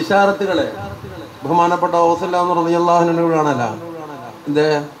ചില ഇഷാറത്തുകളെ ബഹുമാനപ്പെട്ട റസൂലുള്ളാഹി റളിയല്ലാഹു അൻഹു കാണാനല്ല. എന്തേ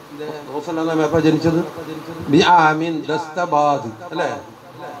റസൂലുള്ളാഹി എപ്പോൾ ജനിച്ചത്? ബിആമിൻ ദസ്തബാദ് അല്ലേ?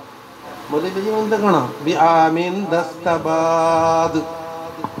 എന്ത് കാണാം? ബിആമിൻ ദസ്തബാദ്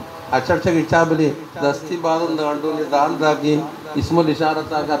അക്ഷരക്ഷ കിച്ചാബില് ദസ്തിബാദ് എന്ന് കണ്ടു ദാന്താക്കി ഇസ്മുൽ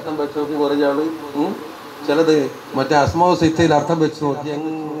ഇഷാറത്താക്കി അർത്ഥം വെച്ച് നോക്കി കുറേ ആള്. ചിലത് മറ്റേ അസ്മാ സിത്തയിൽ അർത്ഥം വെച്ച് നോക്കി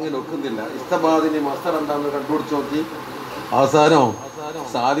എങ്ങനെ ഒക്കുന്നില്ല. ഇസ്തബാദിന് മസ്തർ എന്താണെന്ന് കണ്ടുപിടിച്ച് നോക്കി. അവസാനം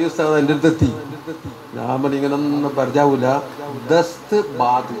സാദി ഉസ്താദ് എൻ്റെ അടുത്തെത്തി. ഞാൻ ഇങ്ങനൊന്നും പരിചാവൂല. ദസ്ത്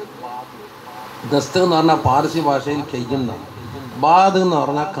ബാദ്, ദസ്ത് എന്ന് പറഞ്ഞാൽ പാർസി ഭാഷയിൽ കെയ്യുന്ന, ബാദ് എന്ന്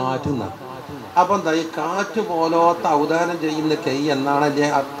പറഞ്ഞാൽ കാറ്റുന്ന. അപ്പം എന്താ ഈ കാറ്റ് പോലോത്ത അവതാരം ചെയ്യുന്ന കൈ എന്നാണ്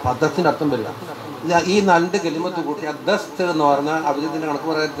പദത്തിൻ്റെ അർത്ഥം വരിക. ഈ 2 കലിമത്ത് കൂട്ടി ദസ്ത് എന്ന് പറഞ്ഞാൽ അഭിജിത്തിന്റെ കണക്ക്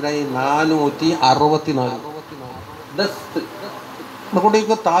പറയത്തിനായി 464 ദസ്ത്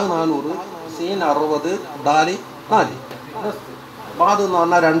കൂട്ടിക്ക് താഴ് 400 സീൻ 60 ദാലി 4 ബാദ് എന്ന്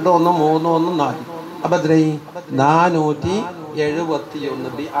പറഞ്ഞാൽ 2 1 3 1 4 അപ്പൊ എത്രയായി 471.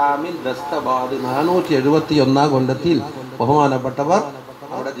 ബിആമിൻ ദസ്തബാദ് 471 കൊല്ലത്തിൽ ബഹുമാനപ്പെട്ടവർ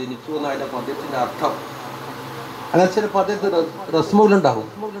അവിടെ ജനിച്ചു എന്നതിന്റെ പദ്യത്തിന്റെ അർത്ഥം. അങ്ങനെ ചില പദ്യത്തിൽ റസ്മുകളുണ്ടാവും.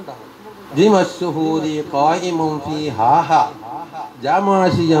 ജിമശുഹൂരി ഖായിമുൻ ഫീ ഹാഹാ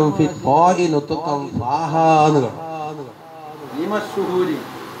ജമാശിയം ഫി ഖായിനു തുകം ഫാഹാന്ന് കാണും. ജിമശുഹൂരി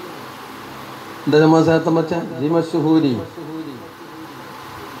എന്താ മാസത്തെ മച്ച ജിമശുഹൂരി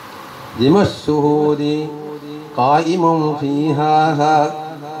ജിമശുഹൂരി ഖായിമുൻ ഫീ ഹാഹാ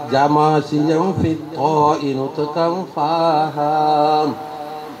ജമാശിയം ഫി ഖായിനു തുകം ഫാഹാ.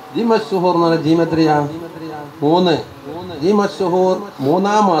 ജിമശുഹൂർ എന്ന് പറഞ്ഞാൽ ജീമത്രിയാ 3. ജിമശുഹൂർ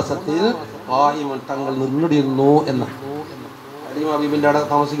 3-ാം മാസത്തിൽ ഖായിമുൻ തങ്ങൾ നിന്നിടുന്നു എന്ന അലീം ഹബീബിന്റെ അവിടെ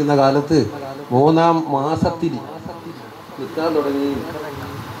താമസിക്കുന്ന കാലത്ത് 3-ാം മാസത്തിൽ നിൽക്കാൻ തുടങ്ങി.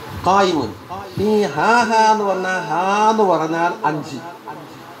 ഖായിമുൻ ഈ ഹാ ഹാ എന്ന് പറഞ്ഞാൽ ഹാ എന്ന് പറഞ്ഞാൽ 5,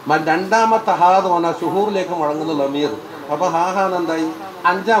 2ാമത്തെ ഹാ എന്ന് പറഞ്ഞാൽ ഷുഹൂറിലേക്ക് മടങ്ങുന്ന ലമീർ. അപ്പൊ ഹാ ഹാ എന്തായി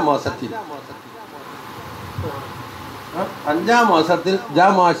 5-ാം മാസത്തിൽ 5-ാം മാസത്തിൽ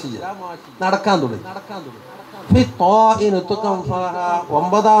ജമാശിയ നടക്കാൻ തുടങ്ങി.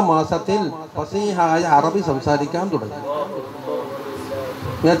 9-ാം മാസത്തിൽ ഫസീഹായ അറബി സംസാരിക്കാൻ തുടങ്ങി.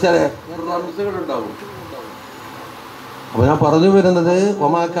 ഉണ്ടാവും. അപ്പൊ ഞാൻ പറഞ്ഞു വരുന്നത്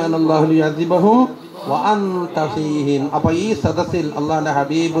അപ്പൊ ഈ സദസ്സിൽ അള്ളാന്റെ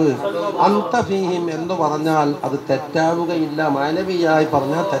ഹബീബ് അന്ത ഫീഹിം എന്ന് പറഞ്ഞാൽ അത് തെറ്റാവുകയില്ല, മാനവിയായി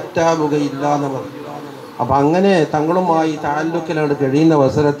പറഞ്ഞാൽ തെറ്റാവുകയില്ല എന്ന് പറഞ്ഞു. അപ്പൊ അങ്ങനെ തങ്ങളുമായി താല്ലുക്കിലാണ് കഴിയുന്ന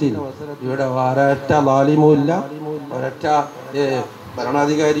അവസരത്തിൽ ഇവിടെ ഒരൊറ്റ ലാലിമുമില്ല, ഒരൊറ്റ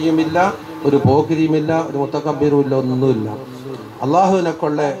ഭരണാധികാരിയുമില്ല, ഒരു പോക്കിരിയുമില്ല, ഒരു മുത്തക്കബീറുമില്ല, ഒന്നുമില്ല. അള്ളാഹുവിനെ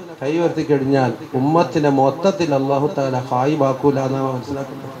കൊള്ള കൈവർത്തി കഴിഞ്ഞാൽ ഉമ്മത്തിനെ മൊത്തത്തിൽ അള്ളാഹു താല ഹായിബാക്കൂല എന്നാണ്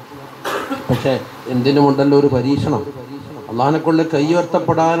മനസ്സിലാക്കുന്നത്. പക്ഷെ എന്തിനുമുണ്ടല്ലോ ഒരു പരീക്ഷണം. അള്ളാഹിനെ കൊള്ള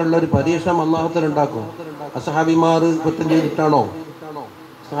കൈവർത്തപ്പെടാനുള്ള ഒരു പരീക്ഷണം അള്ളാഹുത്തിനുണ്ടാക്കും. അസഹാബിമാർ കുറ്റം ചെയ്തിട്ടാണോ?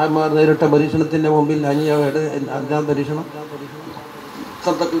 സഹാബിമാർ നേരിട്ട പരീക്ഷണത്തിന്റെ മുമ്പിൽ അനിയയുടെ 5-ാം പരീക്ഷണം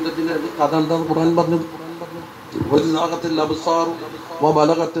കഥ എന്താന്ന് ഖുർആൻ പറഞ്ഞു.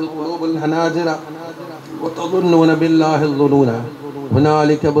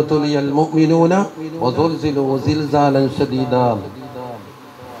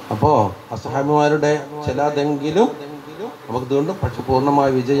 അപ്പോ അസ്ഹാബിമാരുടെ ചിലതെങ്കിലും നമുക്ക് വീണ്ടും പക്ഷെ പൂർണ്ണമായ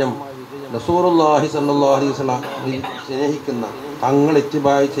വിജയം റസൂലുള്ളാഹി സ്വല്ലല്ലാഹു അലൈഹി വസല്ലം സ്നേഹിക്കുന്ന, തങ്ങൾ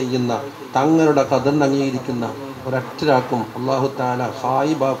ഇത്തിബായ് ചെയ്യുന്ന, തങ്ങളുടെ ഖദർ അംഗീകരിക്കുന്ന ഒരൊറ്റരാക്കും അല്ലാഹു തആല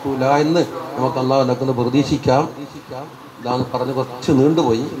ഖായിബാക്കൂല എന്ന് നമുക്ക് അല്ലാഹുവിനെ പ്രതീക്ഷിക്കാം. ഇതാണ് പറഞ്ഞ് കുറച്ച്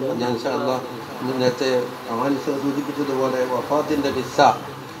നീണ്ടുപോയി. ഞാൻ ഇൻഷാ അല്ലാഹ് നേരത്തെ സൂചിപ്പിച്ചതുപോലെ വഫാത്തിന്റെ ഖിസ്സ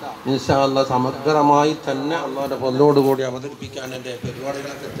ഇൻഷാ അല്ലാഹ് സമഗ്രമായി തന്നെ അല്ലാഹുവിന്റെ ഫضലോടുകൂടി അവതരിപ്പിക്കാൻ എൻ്റെ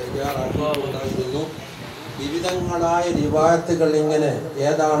പരിപാടികളൊക്കെ തയ്യാറാക്കിയിട്ടുണ്ടായിരുന്നു. വിവിധങ്ങളായ റിവായത്തുകൾ ഇങ്ങനെ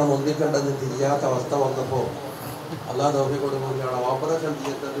ഏതാണ് മുന്തിക്കേണ്ടതെന്ന് തിരിയാത്ത അവസ്ഥ വന്നപ്പോൾ അല്ലാഹ് തൗഫീഖ് കൊടുക്കുകയാണ്. ഓപ്പറേഷൻ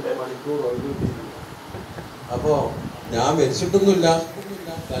തിയേറ്ററിൽ മണിക്കൂർ ഒഴിഞ്ഞു. അപ്പോൾ ഞാൻ മരിച്ചിട്ടൊന്നുമില്ല,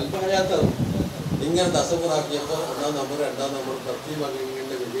 കൽബായാത്ത ഇങ്ങനെ തസവറാക്കിയപ്പോൾ 1-ാം നമ്പർ 2-ാം നമ്പർ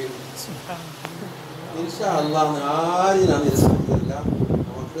കൃത്യമാക്കിൻ്റെ വിജയം ഇൻഷാ അല്ലാഹ് ആരും ഞാൻ നിരസിക്കില്ല.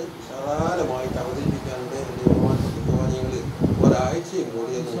 നമുക്ക് വിശാലമായിട്ട് അവതരിപ്പിക്കാനുണ്ട്. എൻ്റെ ബഹുമാനങ്ങൾ ഒരാഴ്ചയും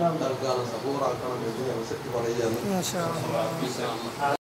കൂടി തൽക്കാലം സബൂറാക്കണം എന്ന് അവസരത്തിൽ പറയുകയാണ്.